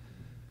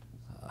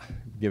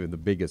give it the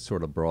biggest,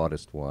 sort of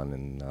broadest one,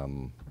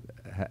 and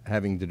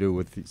having to do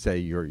with, say,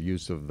 your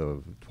use of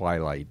the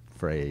Twilight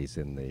phrase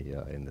in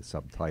the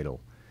subtitle.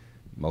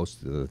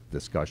 Most of the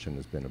discussion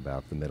has been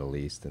about the Middle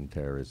East and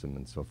terrorism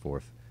and so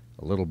forth.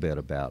 A little bit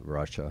about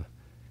Russia.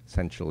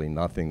 Essentially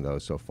nothing, though,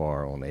 so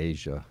far on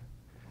Asia.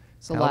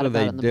 How do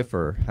they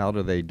differ? How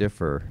do they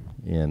differ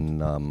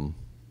in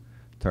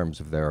terms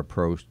of their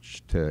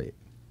approach to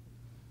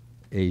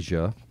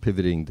Asia,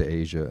 pivoting to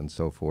Asia and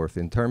so forth,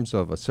 in terms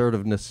of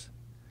assertiveness,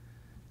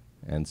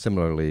 and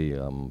similarly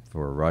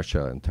for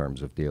Russia in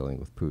terms of dealing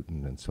with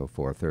Putin and so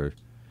forth? Or,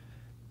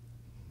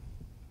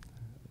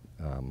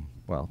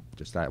 well,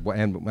 just that.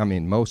 And I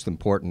mean, most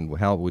important,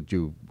 what would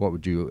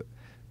you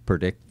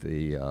predict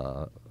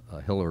the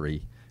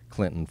Hillary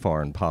Clinton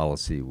foreign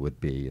policy would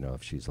be,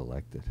 if she's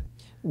elected?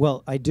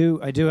 Well, I do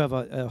have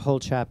a whole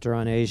chapter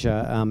on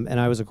Asia, and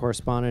I was a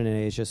correspondent in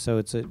Asia, so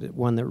it's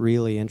one that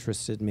really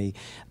interested me.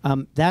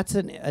 That's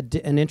an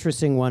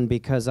interesting one,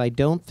 because I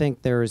don't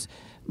think there's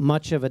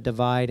much of a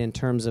divide in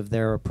terms of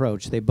their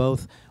approach. They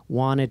both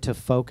wanted to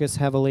focus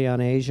heavily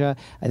on Asia.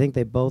 I think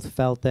they both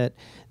felt that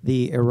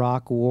the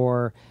Iraq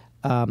War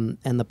and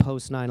the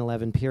post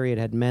 9/11 period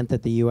had meant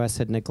that the U.S.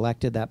 had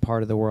neglected that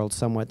part of the world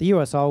somewhat. The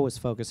U.S. always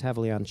focused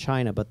heavily on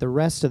China, but the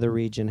rest of the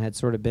region had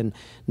sort of been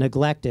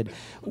neglected.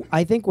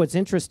 I think what's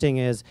interesting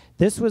is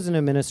this was an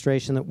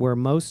administration where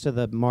most of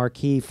the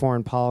marquee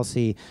foreign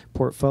policy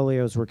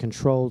portfolios were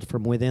controlled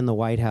from within the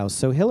White House.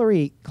 So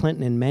Hillary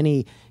Clinton, in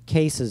many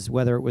cases,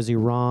 whether it was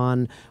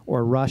Iran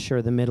or Russia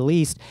or the Middle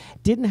East,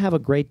 didn't have a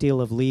great deal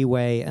of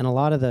leeway, and a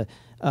lot of the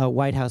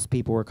White House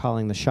people were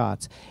calling the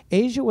shots.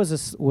 Asia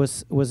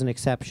was an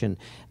exception.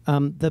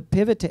 The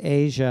pivot to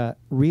Asia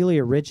really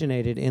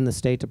originated in the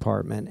State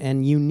Department,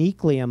 and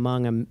uniquely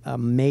among a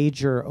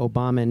major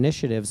Obama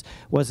initiatives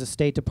was a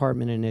State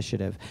Department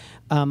initiative.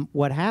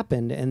 What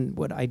happened, and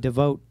what I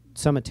devote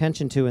some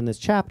attention to in this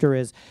chapter,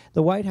 is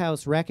the White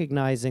House,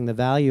 recognizing the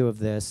value of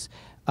this,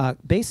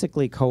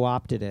 basically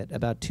co-opted it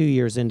about 2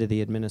 years into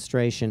the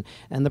administration,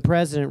 and the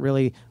president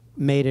really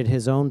made it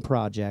his own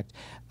project.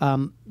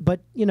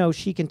 But, you know,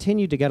 she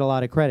continued to get a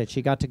lot of credit.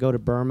 She got to go to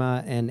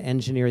Burma and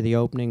engineer the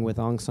opening with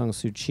Aung San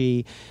Suu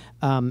Kyi,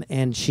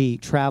 and she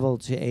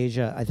traveled to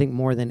Asia, I think,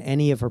 more than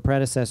any of her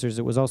predecessors.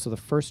 It was also the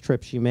first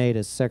trip she made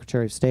as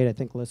Secretary of State. I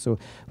think Lissa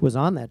was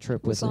on that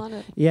trip with her. Was on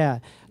it. Yeah.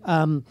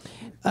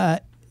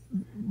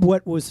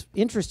 What was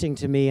interesting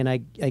to me, and I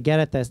get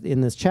at this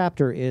in this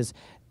chapter, is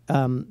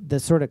the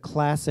sort of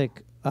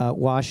classic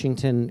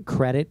Washington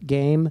credit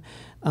game.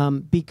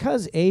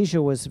 Because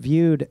Asia was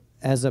viewed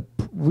as a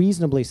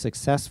reasonably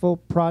successful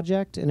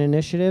project and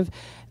initiative,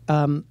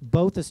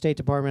 both the State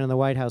Department and the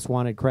White House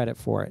wanted credit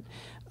for it.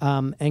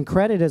 And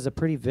credit is a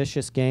pretty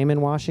vicious game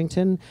in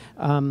Washington,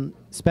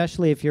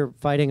 especially if you're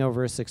fighting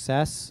over a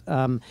success.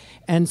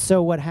 And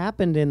so what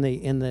happened at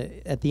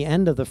the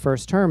end of the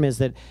first term is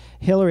that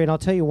Hillary, and I'll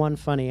tell you one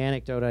funny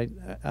anecdote. I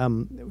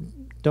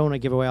don't want to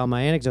give away all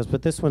my anecdotes,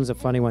 but this one's a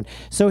funny one.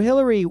 So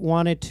Hillary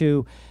wanted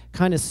to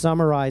kind of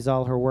summarize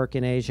all her work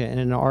in Asia in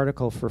an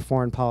article for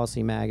Foreign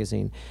Policy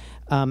magazine.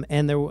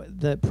 And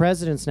the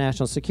president's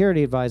national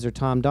security advisor,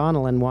 Tom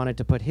Donilon, wanted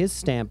to put his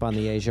stamp on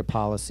the Asia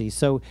policy.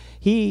 So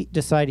he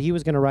decided he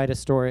was going to write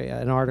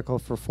an article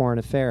for Foreign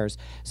Affairs.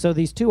 So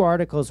these two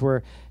articles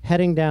were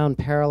heading down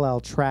parallel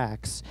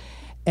tracks.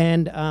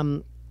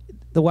 And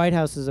the White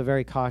House is a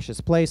very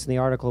cautious place, and the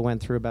article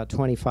went through about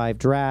 25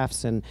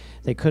 drafts, and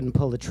they couldn't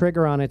pull the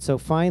trigger on it. So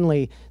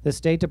finally, the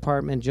State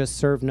Department just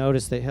served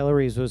notice that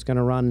Hillary's was going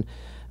to run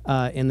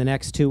in the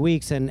next 2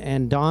 weeks, and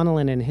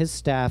Donilon and his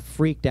staff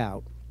freaked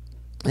out.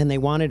 And they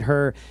wanted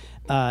her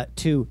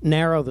to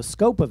narrow the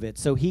scope of it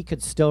so he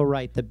could still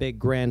write the big,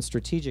 grand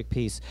strategic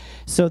piece.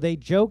 So they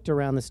joked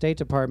around the State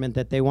Department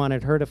that they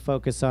wanted her to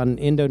focus on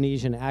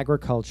Indonesian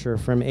agriculture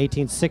from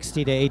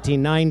 1860 to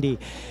 1890.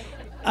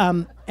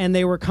 And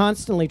they were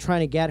constantly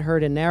trying to get her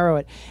to narrow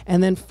it.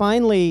 And then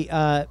finally,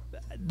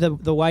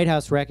 the White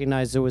House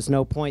recognized there was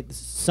no point.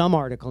 Some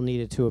article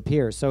needed to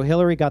appear. So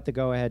Hillary got the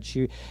go-ahead.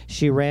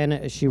 She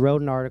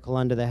wrote an article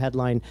under the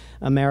headline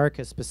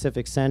America's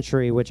Pacific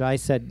Century, which I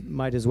said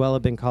might as well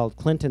have been called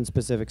Clinton's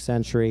Pacific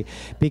Century,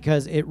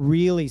 because it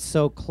really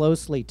so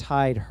closely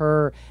tied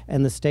her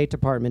and the State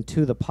Department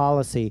to the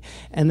policy.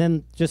 And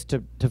then just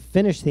to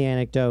finish the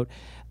anecdote,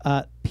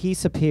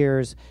 peace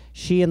appears.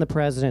 She and the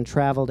president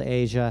travel to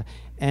Asia,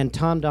 and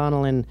Tom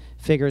Donilon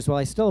figures, well,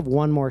 I still have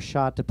one more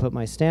shot to put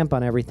my stamp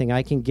on everything.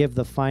 I can give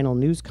the final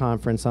news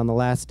conference on the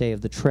last day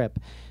of the trip.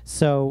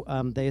 So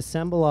they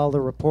assemble all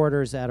the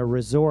reporters at a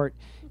resort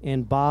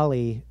in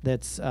Bali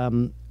that's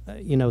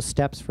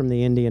steps from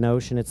the Indian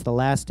Ocean. It's the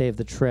last day of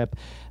the trip.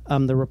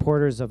 The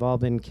reporters have all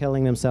been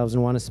killing themselves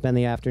and want to spend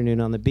the afternoon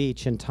on the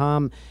beach, and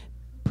Tom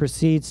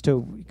proceeds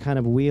to kind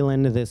of wheel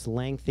into this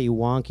lengthy,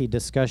 wonky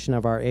discussion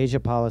of our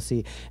Asia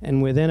policy,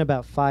 and within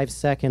about 5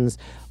 seconds,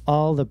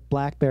 all the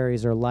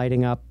Blackberries are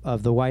lighting up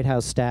of the White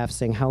House staff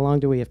saying, how long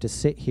do we have to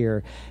sit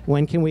here?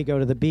 When can we go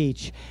to the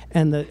beach?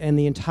 And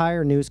the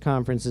entire news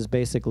conference is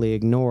basically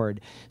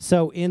ignored.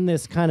 So in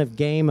this kind of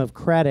game of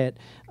credit,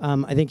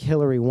 I think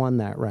Hillary won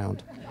that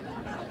round.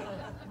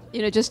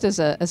 You know, just as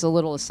a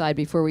little aside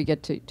before we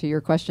get to your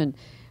question,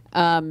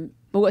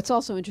 but what's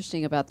also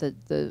interesting about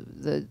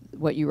the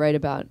what you write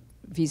about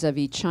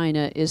vis-a-vis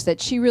China is that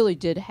she really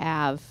did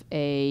have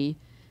a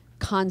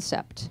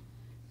concept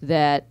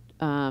that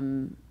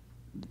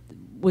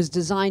was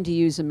designed to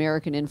use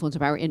American influence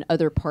and power in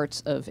other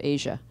parts of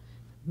Asia,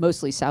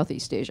 mostly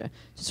Southeast Asia,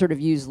 to sort of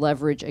use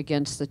leverage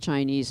against the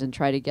Chinese and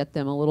try to get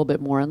them a little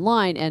bit more in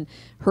line. And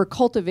her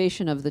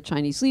cultivation of the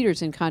Chinese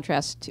leaders, in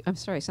contrast to, I'm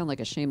sorry, I sound like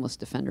a shameless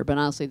defender, but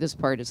honestly, this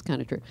part is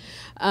kind of true.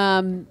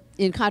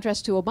 In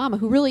contrast to Obama,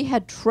 who really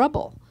had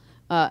trouble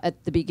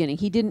at the beginning.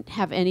 He didn't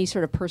have any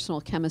sort of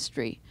personal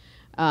chemistry.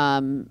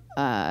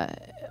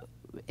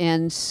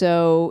 And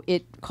so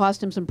it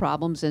caused him some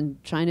problems,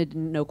 and China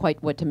didn't know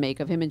quite what to make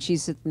of him. And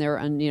she's sitting there,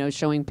 and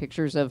showing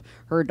pictures of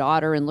her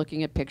daughter and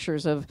looking at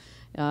pictures of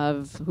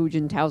Hu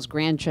Jintao's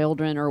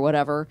grandchildren or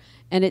whatever.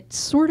 And it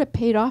sort of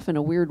paid off in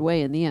a weird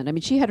way in the end. I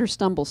mean, she had her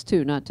stumbles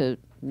too,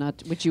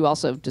 which you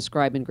also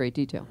describe in great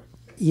detail.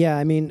 Yeah,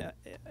 I mean,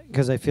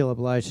 because I feel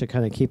obliged to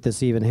kind of keep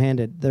this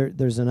even-handed.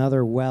 There's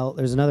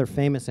another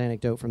famous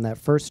anecdote from that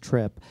first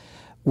trip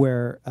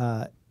where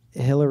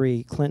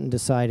Hillary Clinton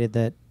decided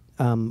that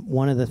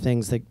one of the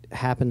things that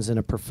happens in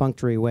a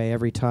perfunctory way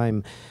every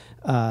time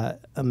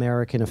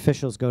American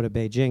officials go to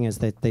Beijing is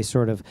that they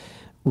sort of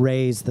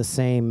raise the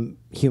same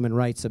human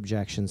rights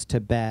objections,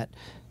 Tibet,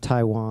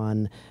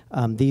 Taiwan,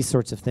 these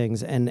sorts of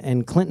things.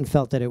 And Clinton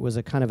felt that it was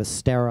a kind of a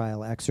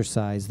sterile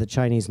exercise. The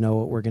Chinese know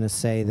what we're going to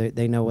say.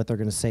 They know what they're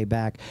going to say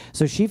back.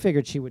 So she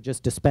figured she would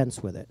just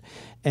dispense with it.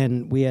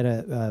 And we had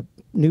a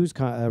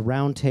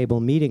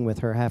roundtable meeting with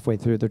her halfway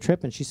through the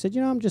trip, and she said,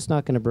 I'm just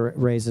not going to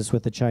raise this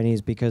with the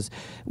Chinese because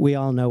we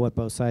all know what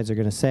both sides are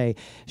going to say.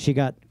 She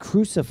got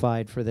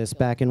crucified for this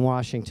back in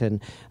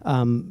Washington,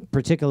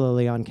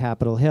 particularly on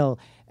Capitol Hill.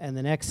 And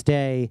the next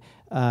day,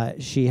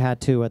 she had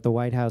to, at the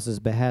White House's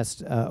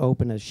behest,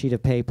 open a sheet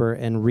of paper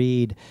and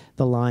read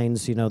the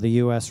lines, the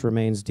U.S.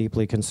 remains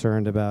deeply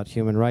concerned about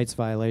human rights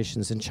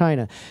violations in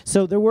China.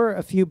 So there were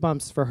a few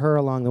bumps for her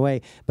along the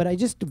way. But I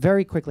just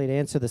very quickly, to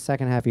answer the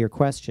second half of your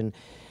question,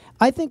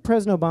 I think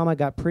President Obama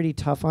got pretty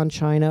tough on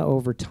China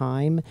over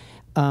time.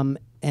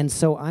 And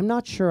so I'm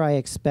not sure I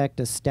expect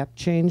a step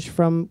change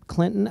from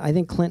Clinton. I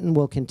think Clinton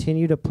will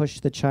continue to push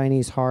the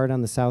Chinese hard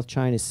on the South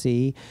China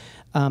Sea.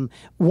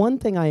 One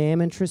thing I am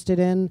interested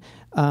in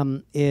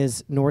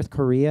is North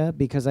Korea,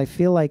 because I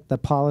feel like the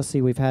policy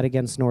we've had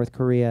against North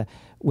Korea,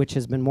 which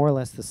has been more or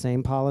less the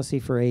same policy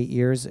for 8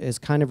 years, is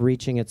kind of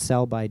reaching its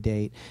sell-by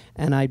date.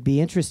 And I'd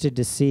be interested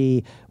to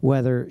see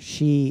whether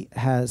she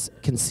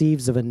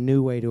conceives of a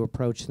new way to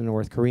approach the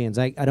North Koreans.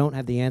 I don't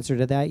have the answer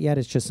to that yet.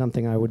 It's just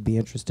something I would be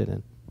interested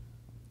in.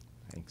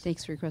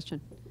 Thanks for your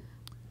question.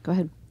 Go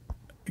ahead.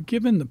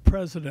 Given the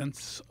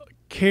president's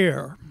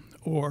care,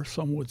 or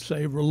some would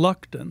say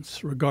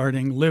reluctance,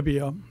 regarding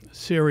Libya,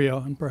 Syria,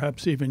 and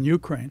perhaps even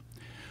Ukraine,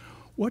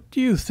 what do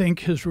you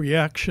think his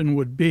reaction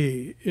would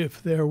be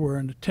if there were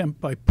an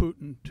attempt by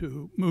Putin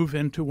to move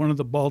into one of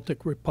the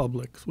Baltic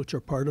republics, which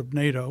are part of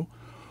NATO,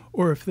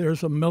 or if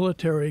there's a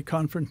military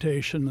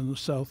confrontation in the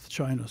South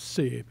China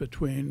Sea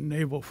between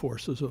naval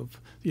forces of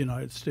the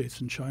United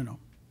States and China?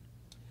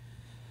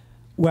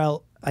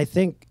 Well, I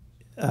think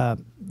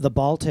the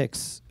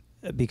Baltics,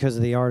 because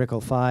of the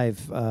Article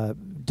 5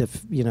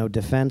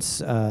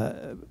 defense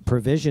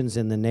provisions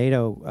in the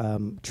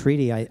NATO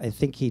treaty, I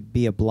think he'd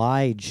be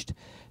obliged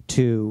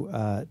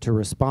to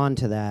respond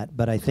to that,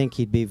 but I think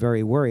he'd be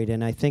very worried.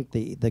 And I think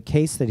the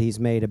case that he's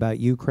made about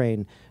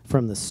Ukraine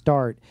from the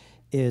start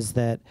is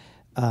that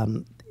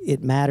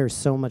it matters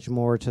so much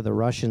more to the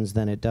Russians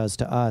than it does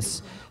to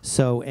us.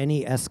 So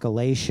any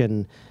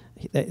escalation,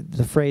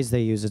 the phrase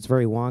they use, it's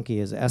very wonky,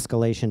 is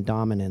escalation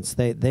dominance.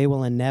 They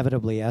will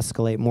inevitably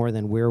escalate more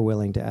than we're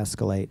willing to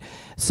escalate.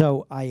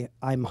 So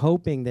I'm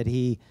hoping that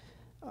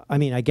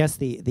I guess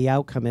the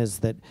outcome is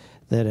that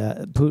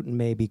Putin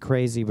may be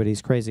crazy, but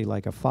he's crazy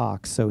like a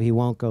fox, so he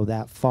won't go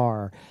that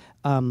far.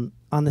 On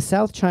the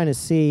South China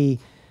Sea,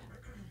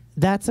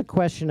 that's a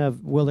question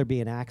of, will there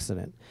be an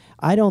accident?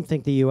 I don't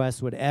think the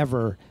U.S. would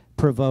ever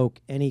provoke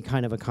any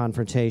kind of a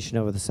confrontation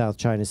over the South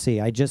China Sea.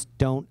 I just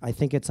don't. I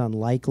think it's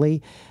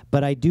unlikely,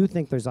 but I do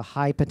think there's a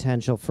high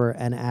potential for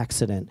an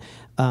accident,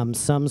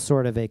 some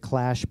sort of a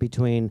clash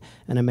between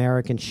an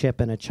American ship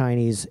and a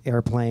Chinese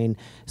airplane,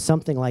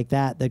 something like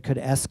that could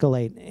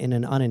escalate in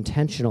an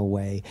unintentional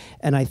way.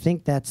 And I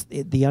think that's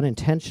the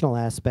unintentional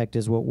aspect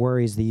is what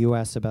worries the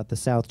U.S. about the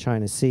South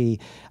China Sea.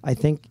 I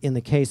think in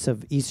the case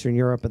of Eastern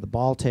Europe and the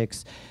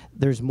Baltics,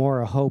 there's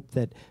more a hope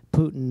that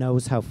Putin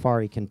knows how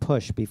far he can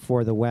push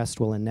before the West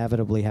will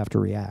inevitably have to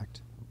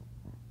react.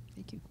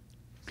 Thank you.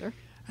 Sir?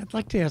 I'd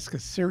like to ask a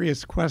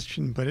serious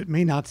question, but it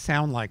may not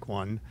sound like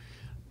one.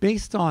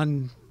 Based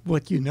on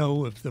what you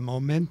know of the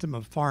momentum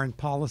of foreign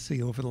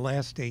policy over the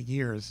last 8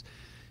 years,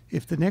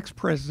 if the next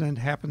president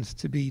happens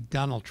to be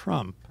Donald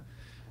Trump,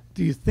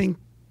 do you think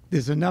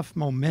there's enough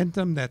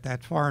momentum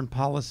that foreign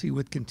policy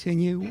would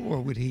continue,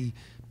 or would he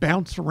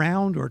bounce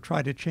around or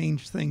try to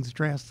change things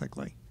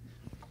drastically?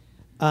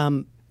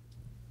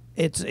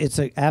 It's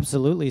an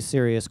absolutely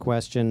serious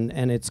question,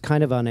 and it's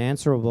kind of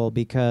unanswerable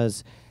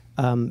because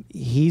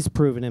he's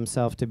proven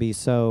himself to be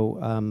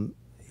so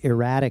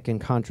erratic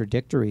and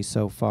contradictory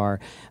so far.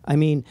 I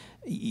mean,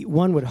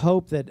 one would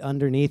hope that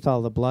underneath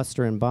all the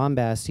bluster and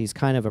bombast, he's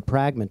kind of a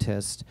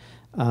pragmatist,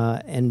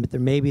 and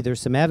maybe there's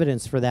some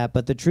evidence for that.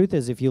 But the truth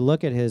is, if you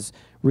look at his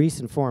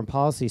recent foreign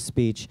policy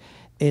speech,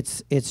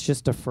 it's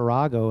just a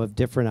farrago of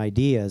different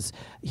ideas.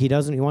 He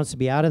wants to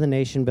be out of the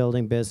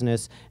nation-building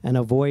business and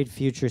avoid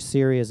future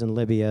Syrias and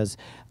Libyas.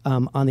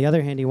 On the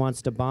other hand, he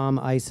wants to bomb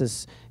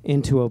ISIS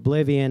into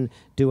oblivion,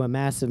 do a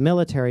massive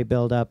military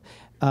buildup,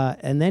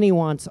 and then he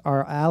wants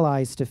our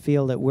allies to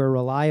feel that we're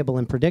reliable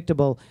and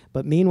predictable,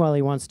 but meanwhile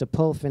he wants to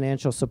pull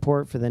financial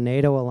support for the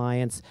NATO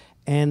alliance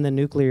and the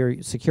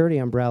nuclear security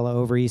umbrella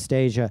over East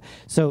Asia.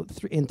 So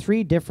in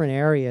three different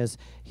areas,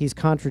 he's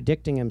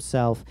contradicting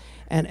himself.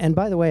 And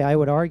by the way, I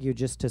would argue,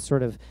 just to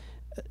sort of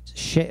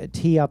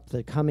tee up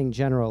the coming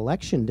general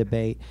election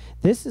debate,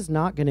 this is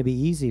not going to be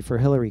easy for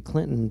Hillary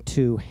Clinton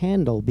to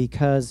handle,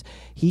 because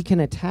he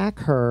can attack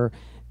her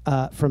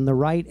from the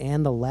right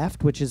and the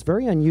left, which is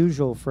very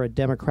unusual for a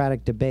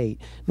Democratic debate.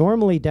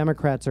 Normally,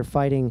 Democrats are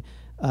fighting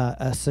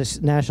a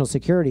national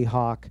security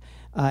hawk,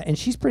 and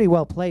she's pretty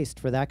well placed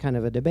for that kind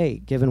of a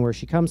debate, given where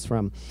she comes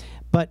from.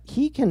 But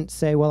he can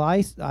say, well,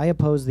 I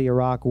opposed the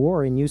Iraq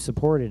war and you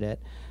supported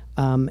it.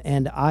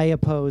 and I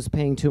oppose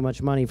paying too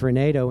much money for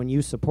NATO, and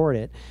you support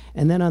it.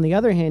 And then on the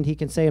other hand, he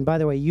can say, and by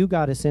the way, you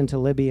got us into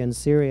Libya and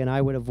Syria, and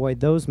I would avoid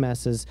those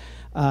messes,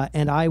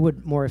 and I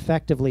would more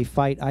effectively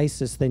fight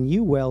ISIS than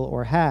you will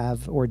or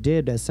have or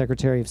did as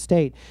Secretary of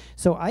State.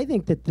 So I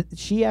think that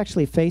she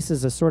actually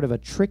faces a sort of a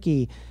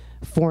tricky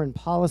foreign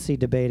policy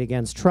debate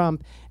against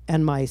Trump.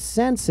 And my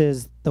sense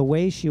is the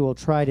way she will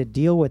try to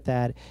deal with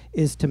that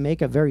is to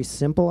make a very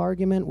simple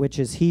argument, which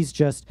is he's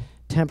just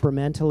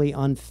temperamentally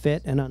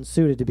unfit and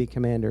unsuited to be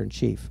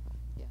commander-in-chief.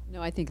 Yeah.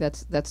 No, I think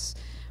that's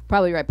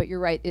probably right. But you're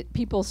right.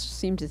 People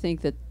seem to think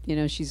that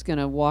she's going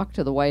to walk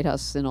to the White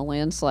House in a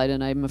landslide,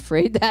 and I'm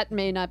afraid that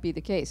may not be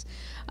the case,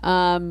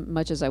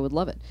 much as I would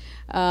love it.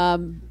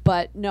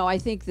 But no, I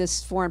think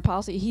this foreign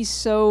policy, he's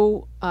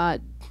so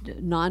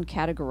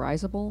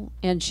non-categorizable,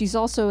 and she's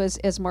also,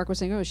 as Mark was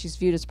saying, she's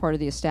viewed as part of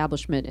the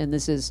establishment, and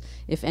this is,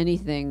 if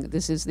anything,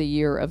 this is the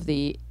year of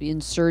the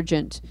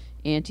insurgent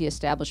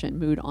anti-establishment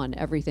mood on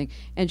everything.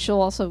 And she'll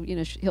also,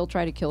 he'll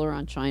try to kill her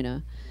on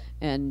China,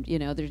 and you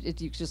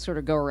just sort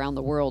of go around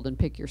the world and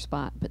pick your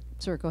spot. But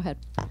sir, go ahead.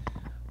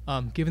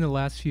 Given the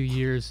last few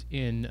years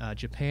in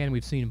Japan,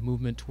 we've seen a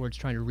movement towards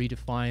trying to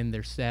redefine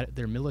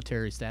their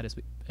military status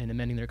and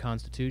amending their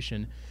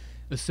constitution.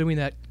 Assuming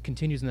that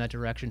continues in that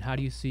direction, how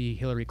do you see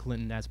Hillary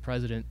Clinton as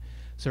president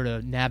sort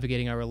of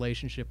navigating our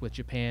relationship with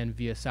Japan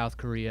via South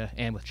Korea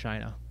and with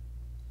China?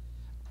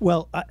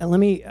 Well,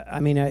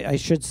 I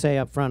should say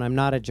up front, I'm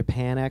not a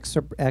Japan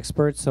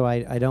expert, so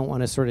I don't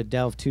want to sort of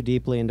delve too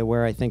deeply into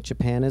where I think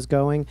Japan is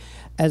going.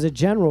 As a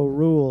general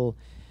rule,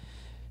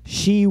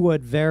 she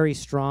would very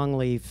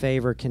strongly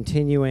favor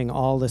continuing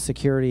all the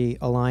security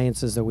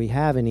alliances that we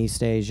have in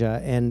East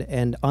Asia,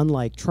 and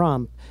unlike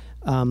Trump,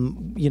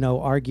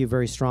 argue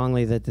very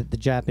strongly that the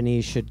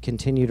Japanese should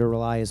continue to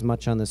rely as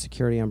much on the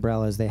security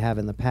umbrella as they have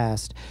in the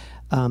past.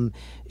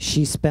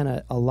 She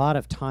spent a lot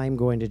of time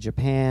going to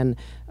Japan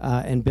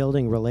and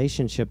building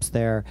relationships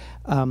there.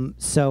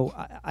 So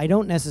I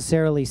don't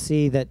necessarily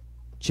see that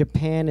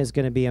Japan is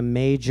going to be a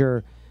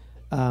major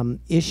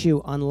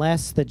issue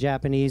unless the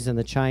Japanese and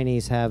the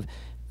Chinese have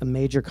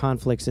major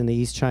conflicts in the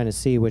East China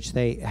Sea, which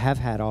they have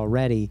had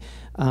already.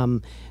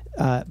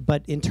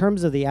 But in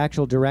terms of the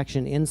actual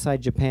direction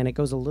inside Japan, it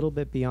goes a little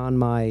bit beyond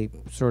my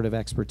sort of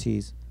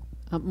expertise.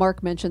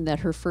 Mark mentioned that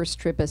her first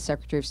trip as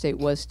Secretary of State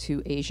was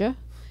to Asia.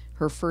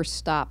 Her first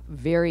stop,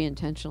 very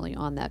intentionally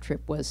on that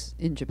trip, was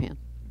in Japan.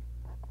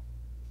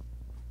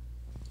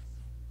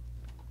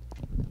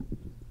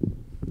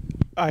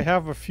 I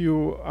have a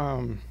few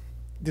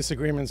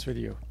disagreements with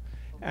you.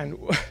 And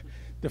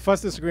the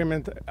first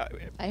disagreement...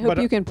 I hope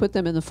you can put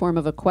them in the form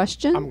of a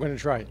question. I'm going to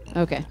try.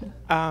 Okay.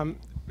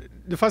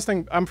 The first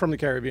thing, I'm from the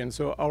Caribbean,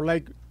 so I would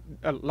like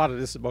a lot of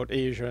this about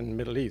Asia and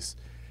Middle East.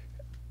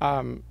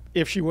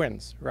 If she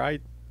wins,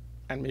 right?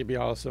 And maybe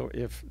also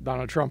if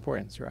Donald Trump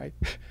wins, right?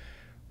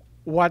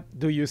 What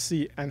do you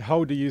see and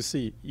how do you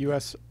see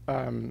U.S.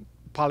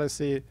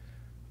 policy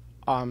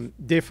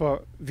differ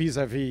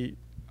vis-a-vis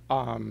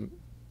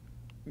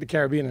the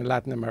Caribbean and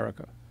Latin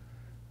America?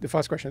 The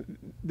first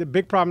question. The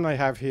big problem I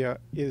have here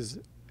is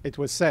it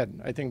was said,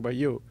 I think by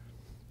you,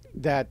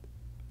 that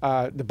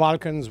the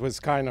Balkans was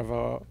kind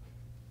of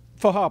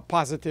for her,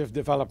 positive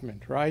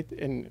development, right,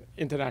 in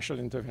international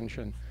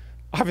intervention.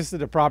 Obviously,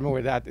 the problem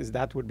with that is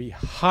that would be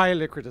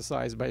highly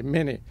criticized by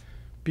many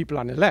people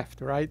on the left,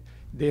 right?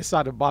 They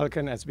saw the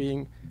Balkan as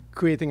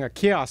creating a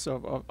chaos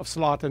of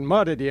slaughter and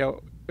murder there,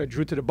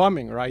 due to the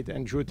bombing, right,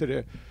 and due to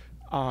the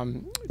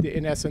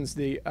in essence,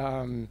 the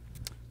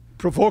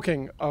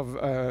provoking of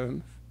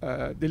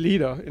the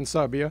leader in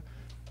Serbia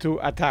to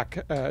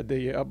attack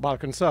the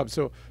Balkan Serbs.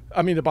 So,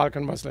 the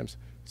Balkan Muslims.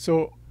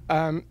 So,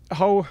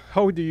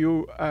 how do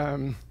you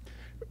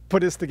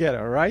put this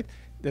together, right?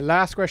 The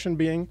last question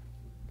being,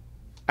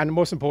 and the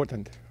most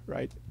important,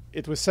 right?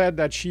 It was said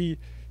that she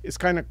is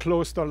kind of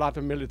close to a lot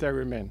of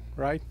military men,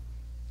 right?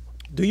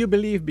 Do you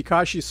believe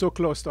because she's so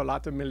close to a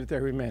lot of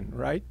military men,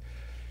 right,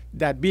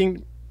 that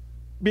being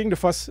the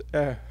first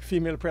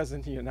female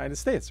president in the United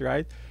States,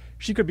 right,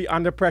 she could be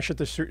under pressure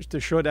to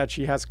show that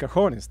she has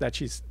cojones, that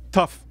she's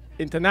tough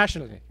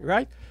internationally,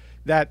 right?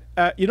 That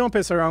you don't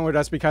piss around with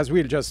us because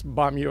we'll just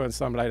bomb you and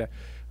something like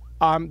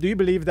that. Do you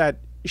believe that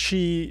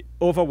she,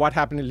 over what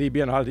happened in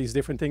Libya and all these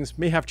different things,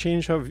 may have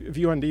changed her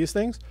view on these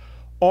things?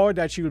 Or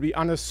that she will be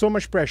under so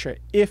much pressure,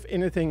 if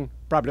anything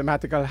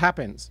problematical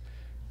happens,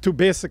 to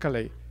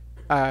basically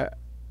to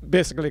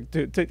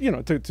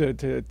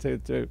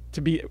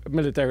be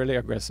militarily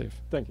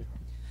aggressive? Thank you.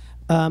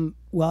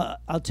 Well,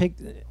 I'll take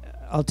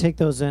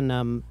those in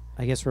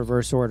I guess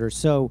reverse order.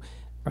 So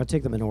I'll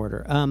take them in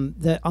order. On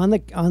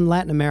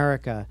Latin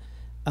America,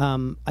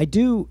 I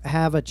do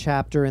have a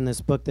chapter in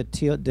this book that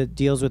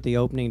deals with the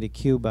opening to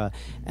Cuba,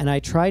 and I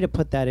try to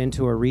put that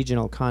into a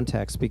regional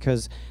context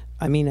because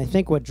I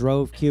think what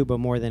drove Cuba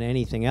more than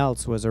anything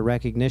else was a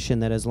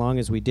recognition that as long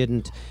as we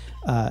didn't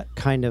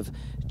kind of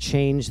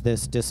change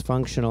this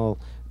dysfunctional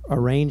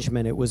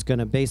arrangement, it was going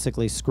to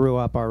basically screw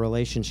up our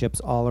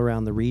relationships all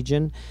around the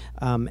region.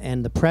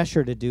 And the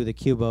pressure to do the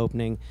Cuba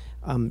opening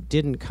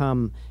didn't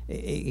come,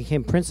 it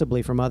came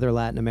principally from other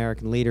Latin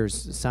American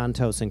leaders,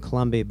 Santos in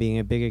Colombia being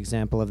a big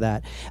example of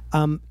that.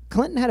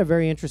 Clinton had a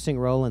very interesting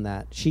role in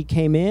that. She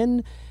came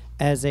in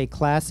as a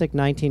classic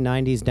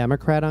 1990s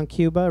Democrat on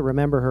Cuba.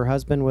 Remember, her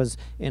husband was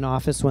in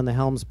office when the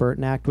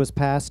Helms-Burton Act was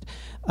passed.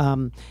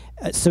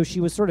 So she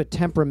was sort of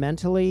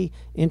temperamentally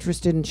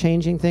interested in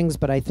changing things,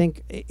 but I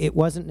think it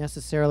wasn't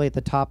necessarily at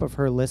the top of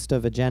her list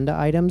of agenda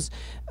items.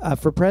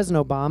 For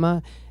President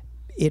Obama,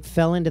 it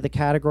fell into the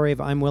category of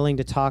I'm willing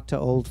to talk to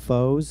old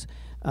foes.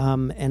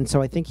 And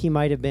so I think he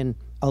might have been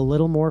a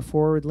little more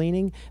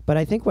forward-leaning. But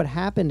I think what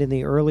happened in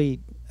the early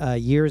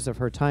years of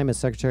her time as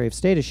Secretary of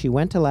State is she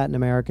went to Latin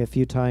America a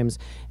few times,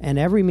 and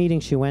every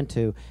meeting she went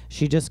to,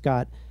 she just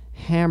got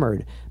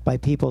hammered by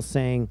people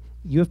saying,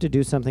 you have to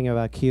do something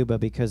about Cuba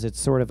because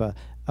it's sort of a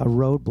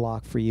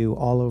roadblock for you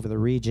all over the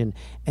region.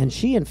 And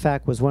she, in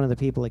fact, was one of the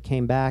people that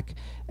came back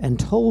and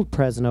told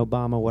President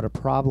Obama what a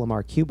problem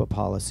our Cuba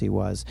policy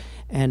was.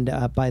 And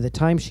by the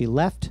time she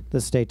left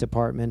the State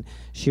Department,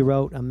 she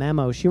wrote a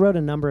memo. She wrote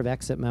a number of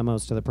exit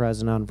memos to the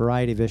president on a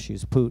variety of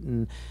issues,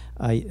 Putin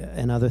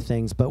and other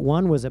things. But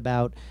one was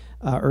about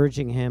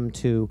urging him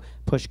to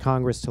push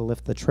Congress to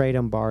lift the trade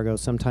embargo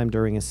sometime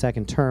during his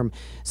second term.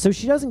 So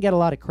she doesn't get a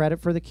lot of credit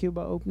for the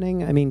Cuba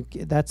opening. I mean,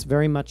 that's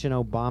very much an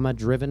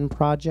Obama-driven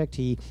project.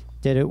 He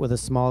did it with a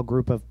small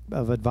group of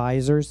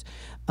advisors.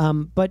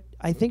 But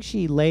I think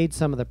she laid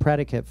some of the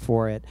predicate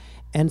for it.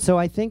 And so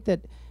I think that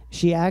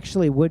she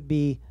actually would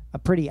be a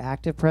pretty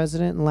active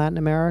president in Latin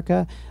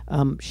America,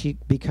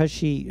 because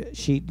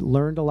she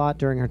learned a lot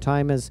during her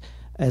time as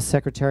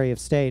Secretary of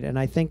State. And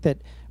I think that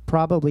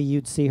probably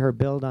you'd see her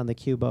build on the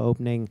Cuba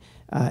opening,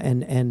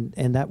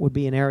 and that would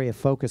be an area of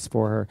focus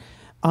for her.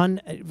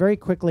 Very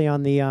quickly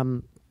on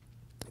the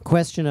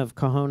question of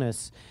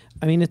cojones,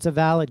 I mean, it's a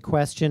valid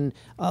question.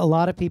 A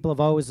lot of people have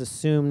always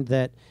assumed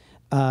that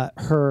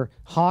her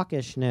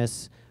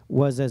hawkishness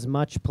was as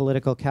much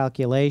political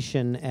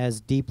calculation as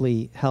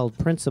deeply held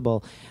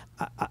principle.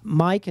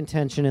 My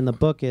contention in the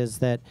book is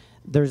that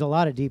there's a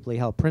lot of deeply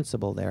held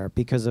principle there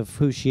because of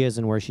who she is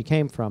and where she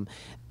came from.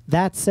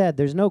 That said,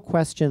 there's no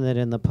question that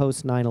in the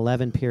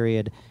post-9/11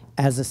 period,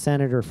 as a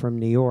senator from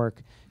New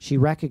York, she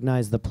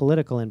recognized the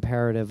political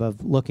imperative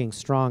of looking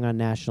strong on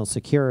national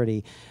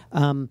security.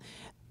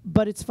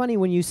 But it's funny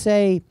when you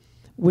say,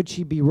 would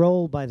she be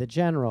rolled by the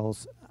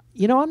generals?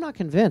 You know, I'm not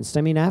convinced.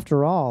 I mean,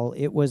 after all,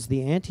 it was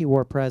the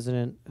anti-war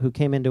president who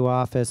came into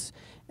office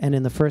and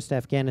in the first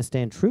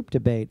Afghanistan troop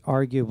debate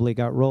arguably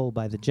got rolled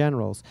by the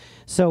generals.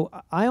 So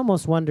I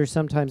almost wonder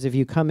sometimes if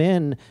you come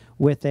in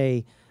with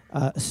a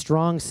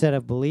strong set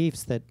of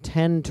beliefs that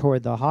tend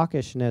toward the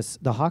hawkishness,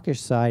 the hawkish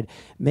side,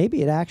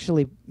 maybe it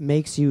actually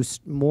makes you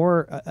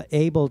more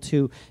able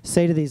to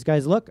say to these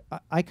guys, look,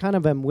 I kind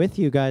of am with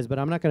you guys, but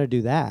I'm not going to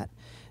do that.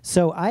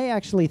 So I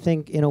actually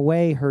think, in a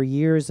way, her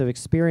years of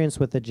experience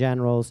with the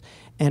generals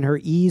and her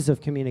ease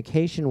of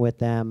communication with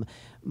them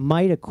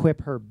might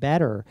equip her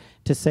better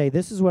to say,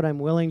 this is what I'm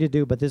willing to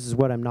do, but this is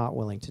what I'm not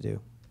willing to do.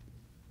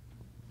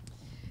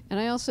 And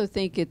I also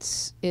think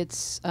it's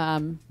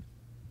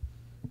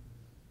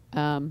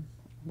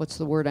what's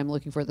the word I'm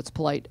looking for that's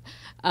polite?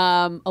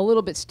 A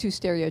little bit too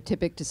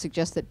stereotypic to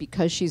suggest that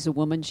because she's a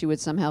woman, she would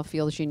somehow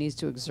feel she needs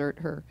to exert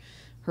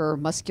her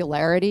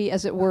muscularity,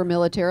 as it were,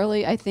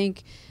 militarily. I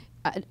think,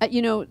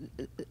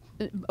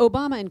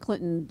 Obama and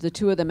Clinton, the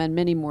two of them, and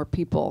many more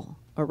people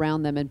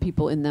around them and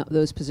people in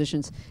those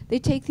positions, they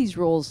take these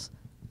roles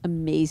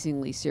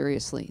amazingly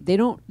seriously.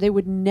 They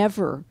would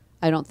never,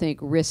 I don't think,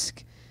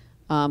 risk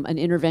an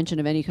intervention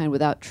of any kind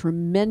without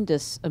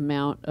tremendous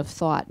amount of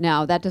thought.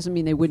 Now, that doesn't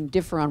mean they wouldn't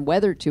differ on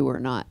whether to or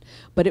not,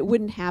 but it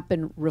wouldn't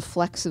happen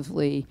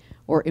reflexively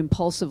or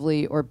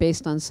impulsively or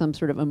based on some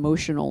sort of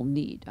emotional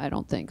need, I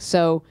don't think.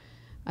 So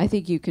I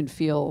think you can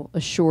feel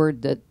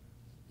assured that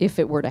if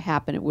it were to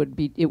happen, it would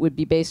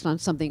be based on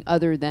something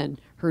other than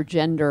her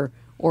gender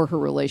or her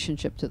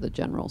relationship to the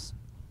generals.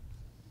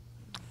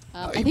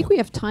 I think we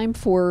have time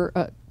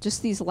for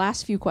just these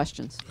last few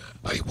questions.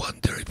 I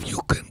wonder if you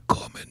can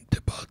comment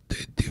about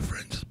the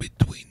difference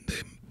between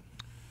them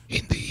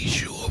in the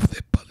issue of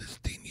the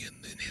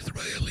Palestinians and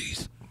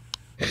Israelis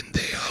and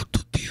how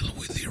to deal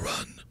with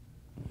Iran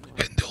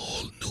and the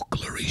whole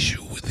nuclear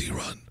issue with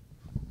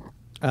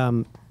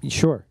Iran.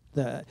 Sure.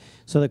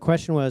 So the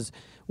question was,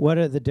 what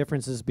are the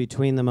differences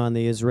between them on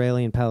the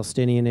Israeli and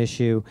Palestinian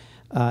issue,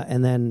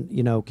 and then,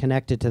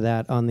 connected to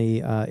that on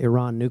the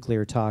Iran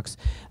nuclear talks?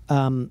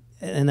 And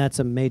that's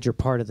a major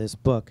part of this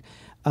book.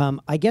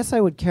 I guess I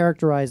would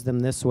characterize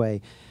them this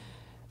way.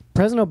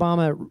 President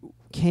Obama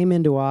came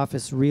into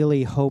office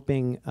really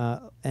hoping,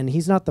 and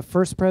he's not the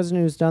first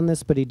president who's done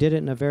this, but he did it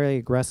in a very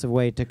aggressive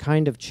way to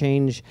kind of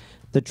change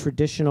the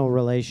traditional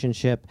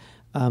relationship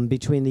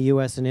between the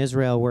U.S. and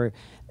Israel, where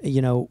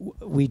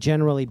we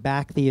generally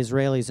back the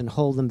Israelis and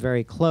hold them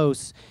very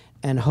close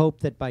and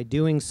hope that by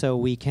doing so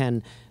we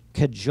can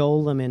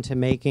cajole them into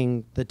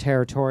making the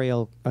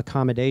territorial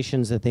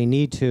accommodations that they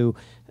need to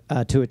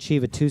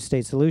achieve a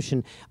two-state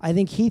solution. I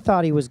think he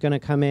thought he was going to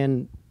come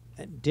in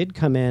did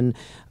come in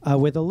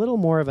with a little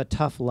more of a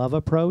tough love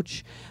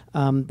approach.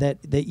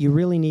 That you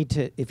really need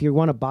to, if you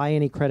want to buy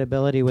any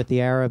credibility with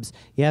the Arabs,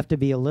 you have to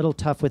be a little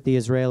tough with the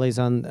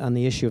Israelis on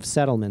the issue of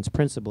settlements,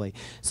 principally.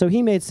 So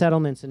he made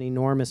settlements an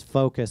enormous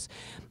focus.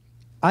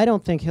 I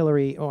don't think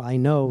I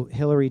know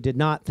Hillary did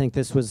not think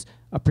this was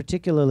a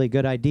particularly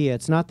good idea.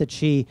 It's not that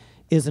she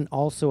isn't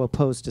also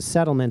opposed to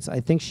settlements.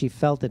 I think she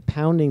felt that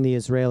pounding the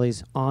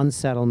Israelis on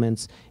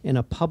settlements in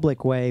a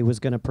public way was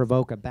going to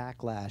provoke a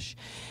backlash.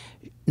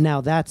 Now,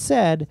 that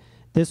said,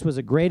 this was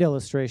a great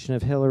illustration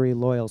of Hillary,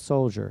 loyal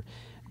soldier.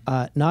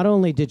 Not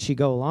only did she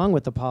go along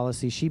with the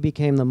policy, she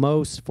became the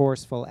most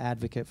forceful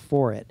advocate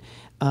for it,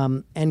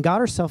 and got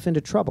herself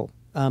into trouble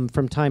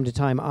from time to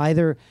time,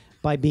 either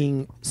by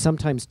being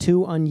sometimes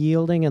too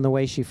unyielding in the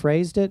way she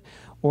phrased it,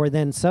 or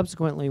then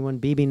subsequently when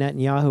Bibi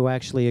Netanyahu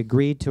actually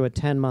agreed to a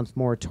 10-month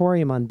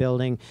moratorium on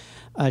building,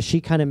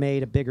 she kind of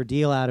made a bigger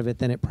deal out of it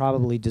than it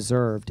probably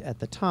deserved at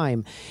the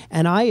time.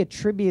 And I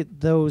attribute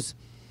those,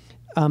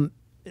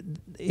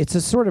 it's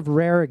a sort of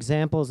rare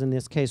examples in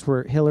this case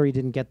where Hillary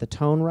didn't get the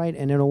tone right,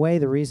 and in a way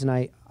the reason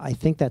I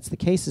think that's the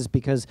case is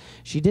because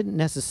she didn't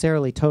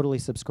necessarily totally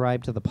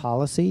subscribe to the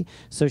policy,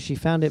 so she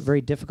found it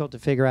very difficult to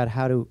figure out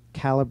how to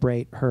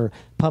calibrate her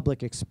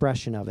public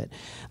expression of it.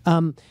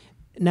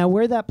 Now,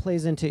 where that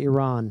plays into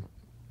Iran,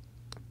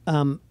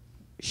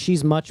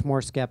 she's much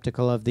more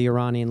skeptical of the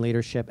Iranian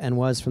leadership and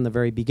was from the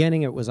very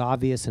beginning. It was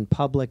obvious and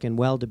public and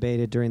well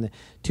debated during the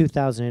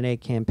 2008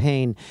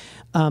 campaign.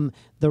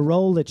 The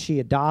role that she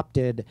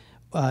adopted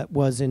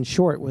was, in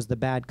short, was the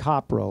bad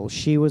cop role.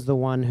 She was the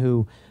one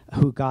who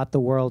got the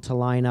world to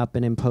line up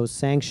and impose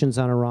sanctions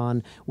on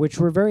Iran, which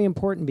were very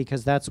important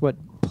because that's what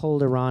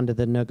pulled Iran to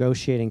the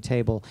negotiating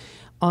table.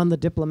 On the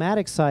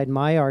diplomatic side,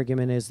 my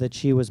argument is that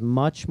she was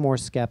much more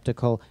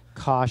skeptical,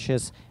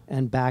 cautious,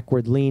 and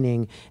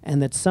backward-leaning,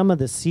 and that some of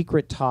the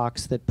secret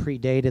talks that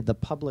predated the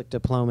public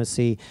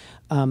diplomacy,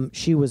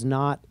 she was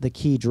not the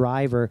key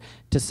driver.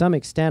 To some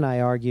extent,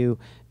 I argue,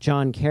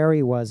 John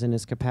Kerry was in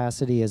his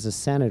capacity as a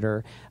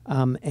senator,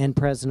 and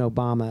President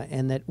Obama,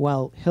 and that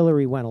while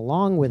Hillary went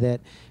along with it,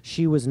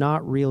 she was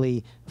not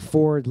really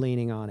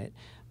forward-leaning on it.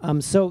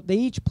 So they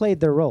each played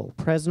their role.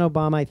 President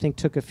Obama, I think,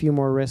 took a few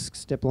more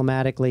risks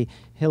diplomatically.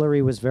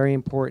 Hillary was very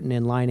important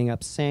in lining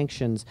up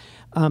sanctions.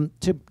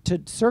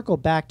 To circle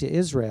back to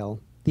Israel,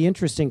 the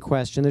interesting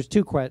question, there's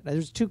two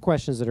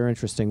questions that are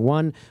interesting.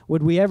 One,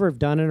 would we ever have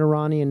done an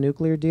Iranian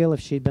nuclear deal if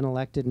she'd been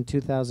elected in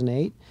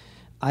 2008?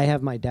 I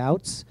have my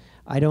doubts.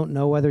 I don't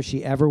know whether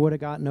she ever would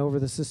have gotten over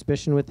the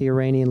suspicion with the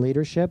Iranian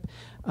leadership.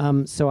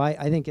 So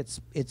I think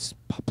it's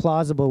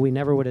plausible we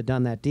never would have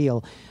done that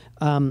deal.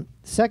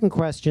 Second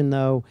question,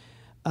 though,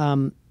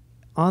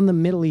 on the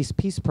Middle East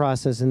peace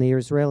process and the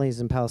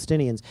Israelis and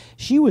Palestinians,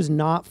 she was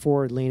not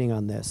forward-leaning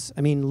on this.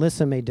 I mean,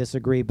 Lissa may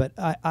disagree, but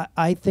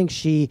I think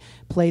she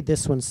played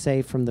this one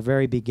safe from the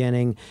very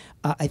beginning.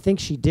 I think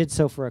she did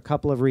so for a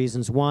couple of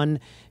reasons. One,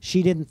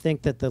 she didn't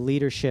think that the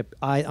leadership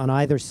on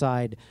either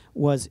side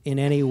was in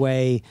any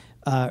way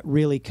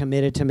really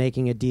committed to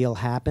making a deal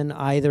happen,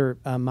 either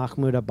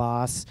Mahmoud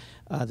Abbas,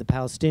 the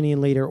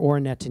Palestinian leader, or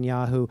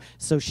Netanyahu.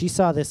 So she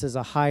saw this as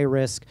a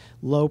high-risk,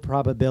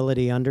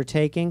 low-probability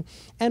undertaking,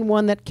 and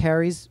one that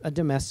carries a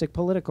domestic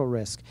political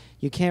risk.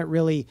 You can't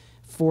really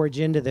forge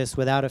into this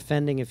without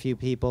offending a few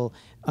people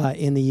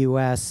in the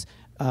U.S.,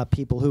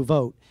 people who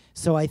vote.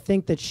 So I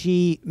think that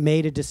she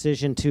made a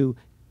decision to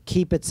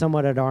keep it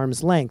somewhat at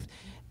arm's length.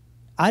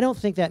 I don't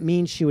think that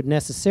means she would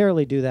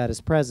necessarily do that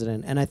as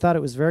president, and I thought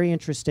it was very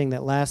interesting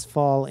that last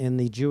fall in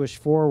the Jewish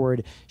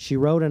Forward, she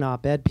wrote an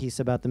op-ed piece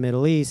about the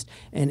Middle East,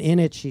 and in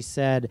it she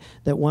said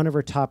that one of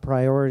her top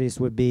priorities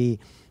would be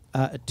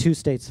a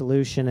two-state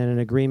solution and an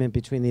agreement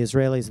between the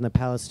Israelis and the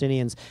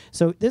Palestinians.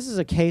 So this is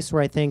a case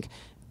where I think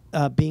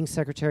being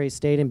Secretary of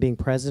State and being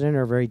president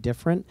are very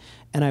different,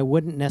 and I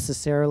wouldn't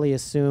necessarily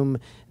assume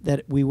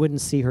that we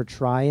wouldn't see her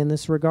try in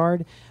this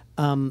regard.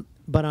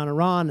 But on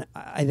Iran,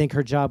 I think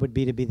her job would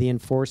be to be the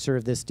enforcer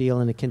of this deal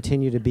and to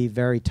continue to be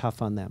very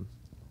tough on them.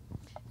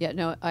 Yeah,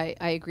 no, I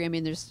agree. I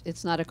mean,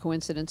 it's not a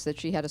coincidence that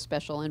she had a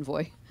special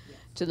envoy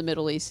to the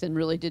Middle East and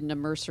really didn't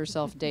immerse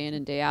herself day in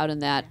and day out in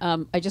that.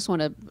 I just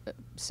want to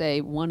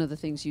say one of the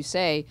things you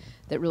say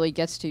that really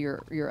gets to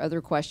your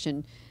other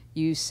question.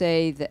 You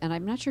say that, and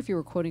I'm not sure if you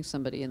were quoting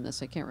somebody in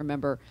this, I can't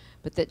remember,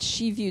 but that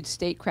she viewed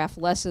statecraft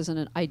less as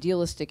an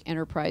idealistic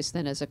enterprise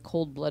than as a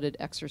cold-blooded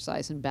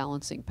exercise in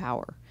balancing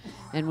power.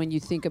 And when you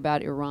think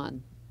about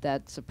Iran,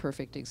 that's a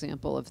perfect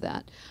example of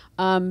that.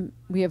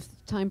 We have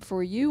time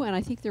for you, and I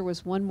think there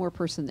was one more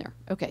person there.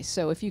 Okay,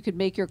 so if you could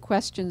make your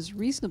questions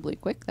reasonably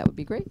quick, that would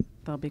be great.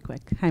 They'll be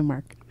quick. Hi,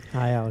 Mark.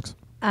 Hi, Alex.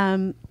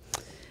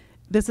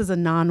 This is a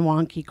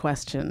non-wonky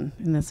question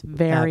in this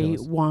very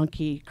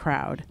wonky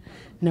crowd.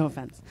 No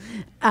offense.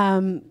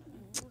 Can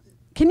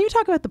you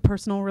talk about the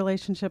personal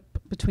relationship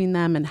between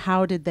them and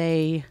how did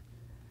they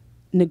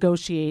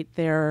negotiate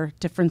their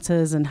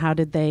differences and how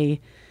did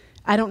they,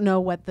 I don't know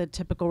what the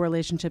typical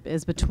relationship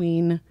is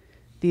between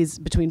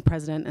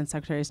president and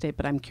secretary of state,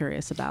 but I'm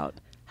curious about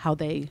how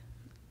they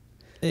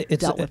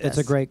dealt with It's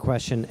this? a great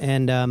question,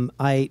 and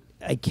I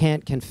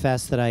can't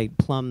confess that I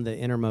plumb the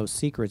innermost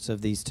secrets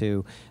of these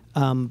two,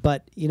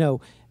 but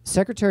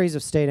secretaries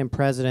of state and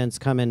presidents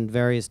come in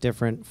various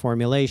different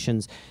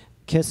formulations.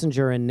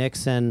 Kissinger and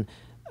Nixon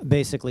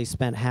basically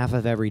spent half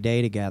of every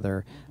day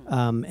together,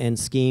 and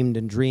schemed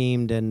and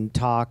dreamed and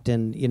talked,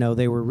 and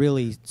they were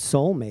really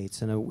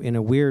soulmates in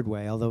a weird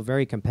way, although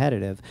very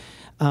competitive.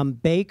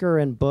 Baker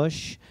and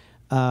Bush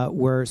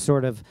were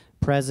sort of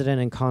president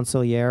and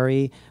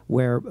consigliere,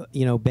 where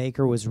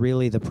Baker was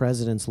really the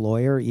president's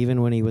lawyer even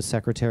when he was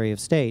Secretary of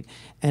State.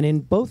 And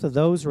in both of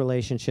those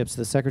relationships,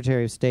 the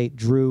Secretary of State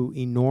drew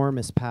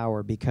enormous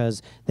power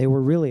because they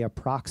were really a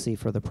proxy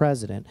for the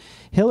president.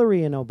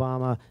 Hillary and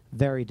Obama,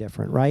 very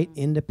different, right?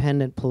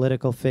 Independent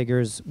political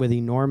figures with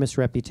enormous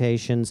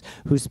reputations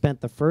who spent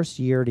the first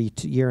year to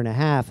year and a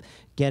half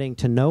getting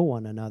to know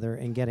one another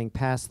and getting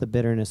past the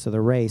bitterness of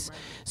the race.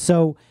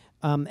 So,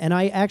 and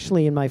I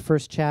actually, in my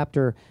first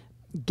chapter,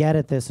 get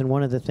at this, and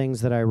one of the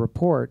things that I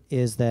report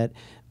is that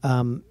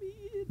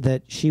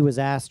that she was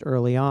asked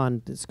early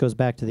on, this goes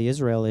back to the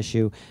Israel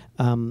issue,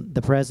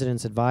 the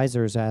president's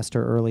advisors asked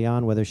her early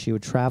on whether she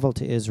would travel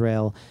to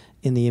Israel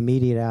in the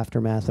immediate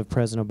aftermath of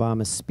President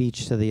Obama's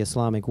speech to the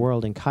Islamic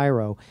world in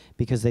Cairo,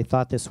 because they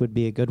thought this would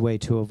be a good way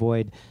to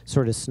avoid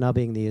sort of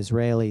snubbing the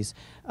Israelis.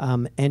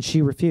 And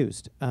she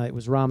refused. It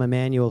was Rahm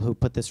Emanuel who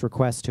put this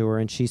request to her,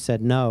 and she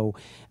said no.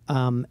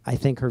 I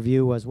think her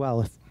view was,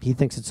 well, if he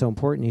thinks it's so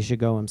important, he should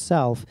go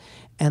himself.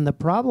 And the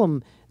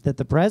problem that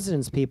the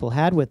president's people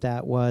had with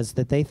that was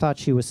that they thought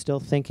she was still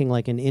thinking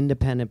like an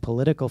independent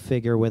political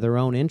figure with her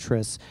own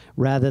interests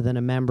rather than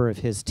a member of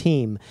his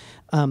team.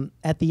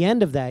 At the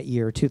end of that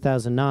year,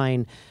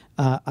 2009,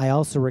 I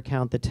also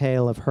recount the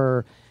tale of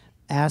her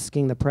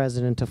asking the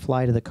president to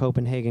fly to the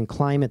Copenhagen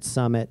Climate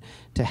Summit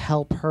to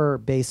help her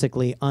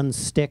basically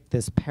unstick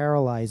this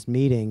paralyzed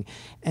meeting.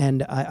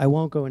 And I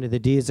won't go into the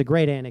details. It's a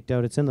great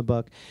anecdote. It's in the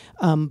book.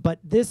 But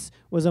this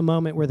was a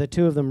moment where the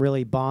two of them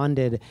really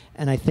bonded,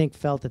 and I think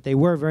felt that they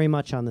were very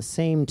much on the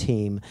same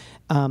team.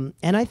 And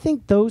I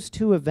think those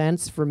two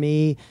events, for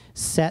me,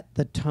 set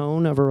the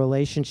tone of a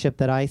relationship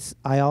that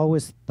I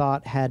always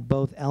thought had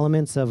both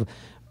elements of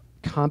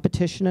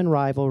competition and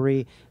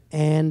rivalry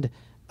and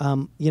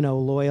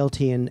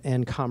loyalty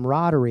and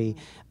camaraderie.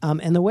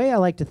 And the way I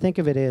like to think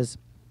of it is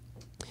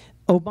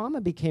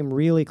Obama became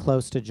really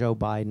close to Joe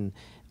Biden,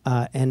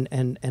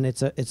 and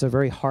it's a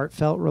very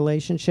heartfelt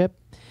relationship.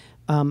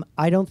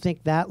 I don't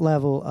think that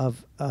level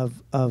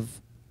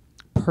of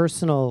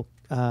personal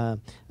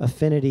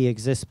affinity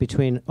exists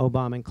between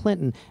Obama and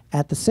Clinton.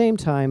 At the same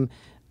time,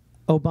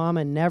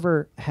 Obama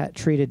never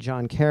treated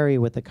John Kerry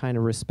with the kind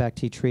of respect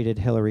he treated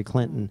Hillary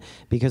Clinton,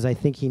 because I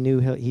think he knew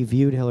he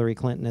viewed Hillary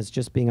Clinton as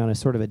just being on a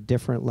sort of a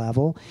different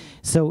level.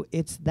 So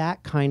it's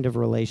that kind of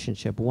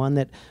relationship, one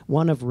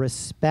of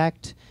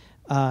respect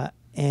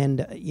and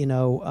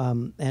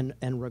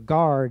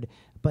regard,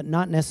 but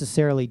not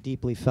necessarily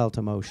deeply felt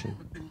emotion.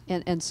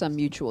 And some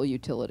mutual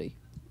utility,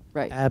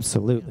 right?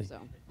 Absolutely. So,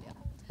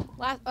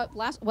 yeah.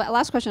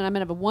 Last question. I'm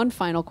going to have one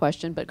final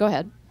question, but go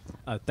ahead.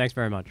 Thanks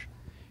very much.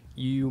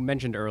 You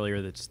mentioned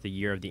earlier that it's the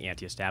year of the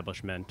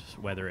anti-establishment,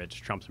 whether it's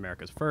Trump's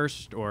America's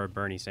First or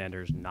Bernie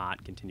Sanders'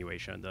 not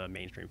continuation of the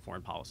mainstream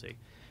foreign policy.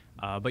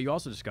 But you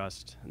also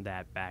discussed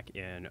that back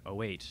in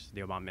 2008,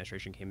 the Obama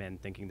administration came in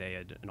thinking they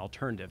had an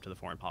alternative to the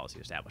foreign policy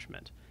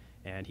establishment.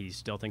 And he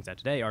still thinks that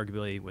today,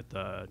 arguably with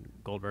the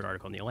Goldberg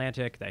article in The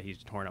Atlantic, that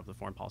he's torn up the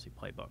foreign policy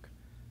playbook.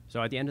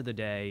 So at the end of the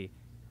day,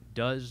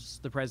 does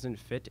the president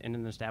fit in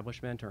an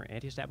establishment or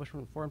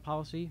anti-establishment foreign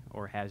policy,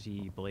 or has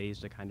he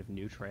blazed a kind of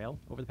new trail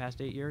over the past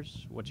 8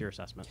 years? What's your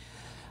assessment?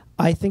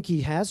 I think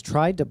he has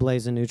tried to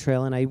blaze a new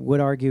trail, and I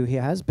would argue he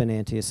has been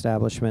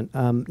anti-establishment.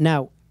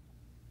 Now,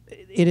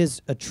 it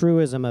is a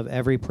truism of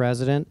every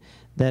president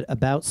that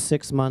about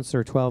 6 months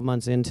or 12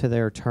 months into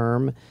their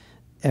term,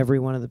 every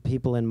one of the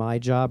people in my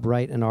job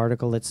write an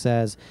article that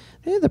says,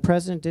 hey, the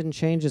president didn't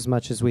change as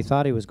much as we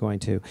thought he was going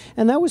to.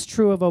 And that was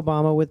true of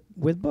Obama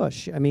with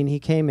Bush. I mean, he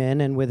came in,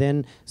 and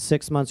within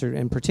 6 months,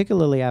 and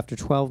particularly after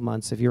 12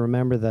 months, if you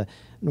remember the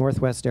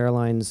Northwest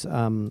Airlines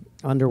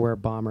underwear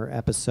bomber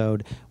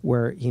episode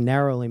where he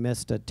narrowly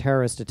missed a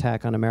terrorist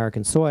attack on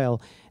American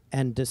soil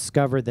and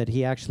discovered that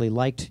he actually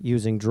liked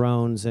using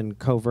drones and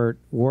covert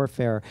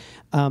warfare.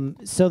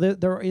 So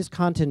there is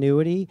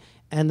continuity,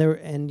 and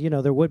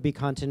there would be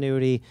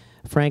continuity,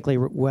 frankly,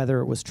 whether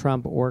it was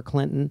Trump or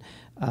Clinton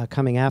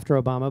coming after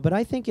Obama. But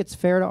I think it's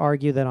fair to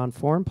argue that on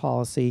foreign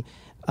policy,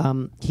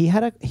 he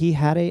had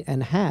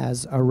and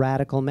has a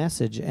radical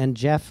message, and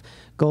Jeff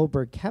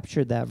Goldberg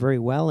captured that very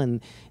well in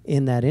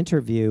that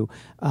interview.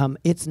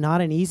 It's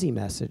not an easy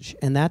message,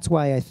 and that's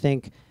why I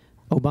think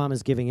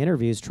Obama's giving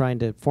interviews trying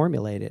to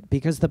formulate it,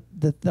 because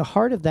the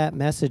heart of that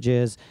message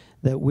is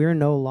that we're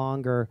no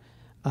longer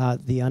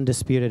the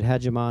undisputed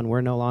hegemon.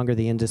 We're no longer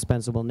the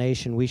indispensable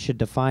nation. We should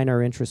define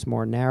our interests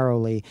more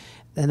narrowly.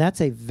 And that's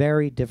a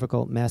very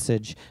difficult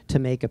message to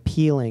make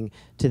appealing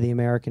to the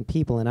American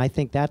people. And I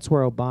think that's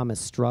where Obama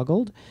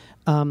struggled.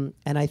 And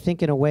I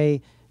think in a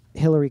way,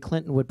 Hillary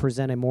Clinton would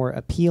present a more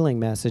appealing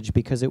message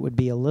because it would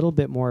be a little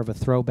bit more of a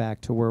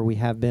throwback to where we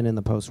have been in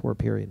the post-war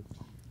period.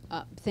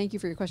 Thank you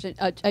for your question.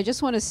 I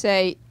just want to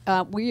say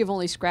we have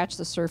only scratched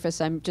the surface.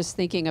 I'm just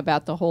thinking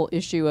about the whole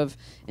issue of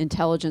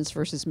intelligence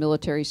versus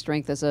military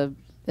strength as a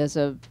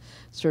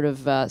sort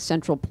of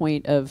central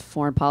point of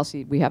foreign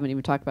policy we haven't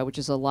even talked about, which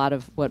is a lot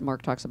of what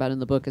Mark talks about in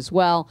the book as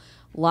well.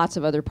 Lots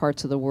of other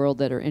parts of the world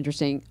that are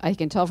interesting. I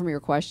can tell from your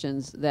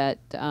questions that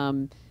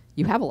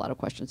you have a lot of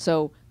questions.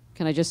 So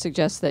can I just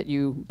suggest that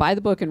you buy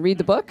the book and read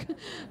the book?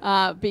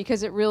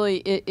 Because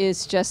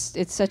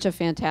it's such a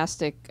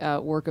fantastic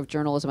work of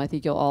journalism. I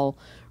think you'll all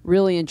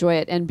really enjoy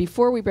it. And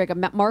before we break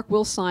up, Mark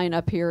will sign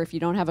up here. If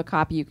you don't have a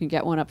copy, you can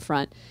get one up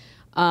front.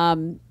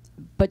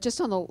 But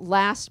just on the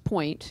last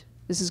point,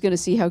 this is going to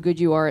see how good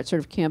you are at sort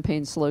of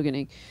campaign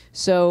sloganing.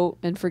 So,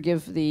 and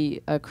forgive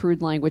the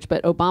crude language,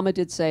 but Obama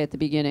did say at the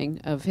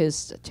beginning of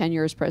his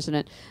tenure as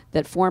president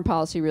that foreign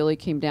policy really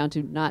came down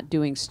to not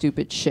doing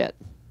stupid shit.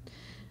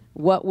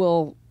 What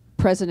will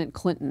President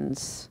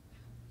Clinton's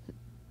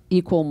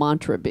equal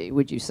mantra be,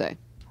 would you say?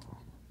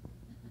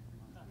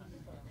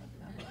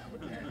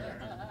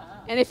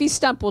 And if he's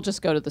stumped, we'll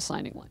just go to the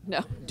signing line.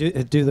 No. Do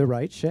the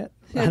right shit.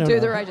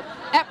 Do the right shit.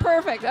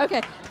 Perfect.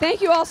 Okay.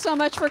 Thank you all so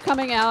much for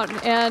coming out.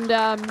 And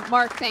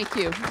Mark, thank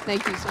you.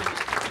 Thank you so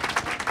much.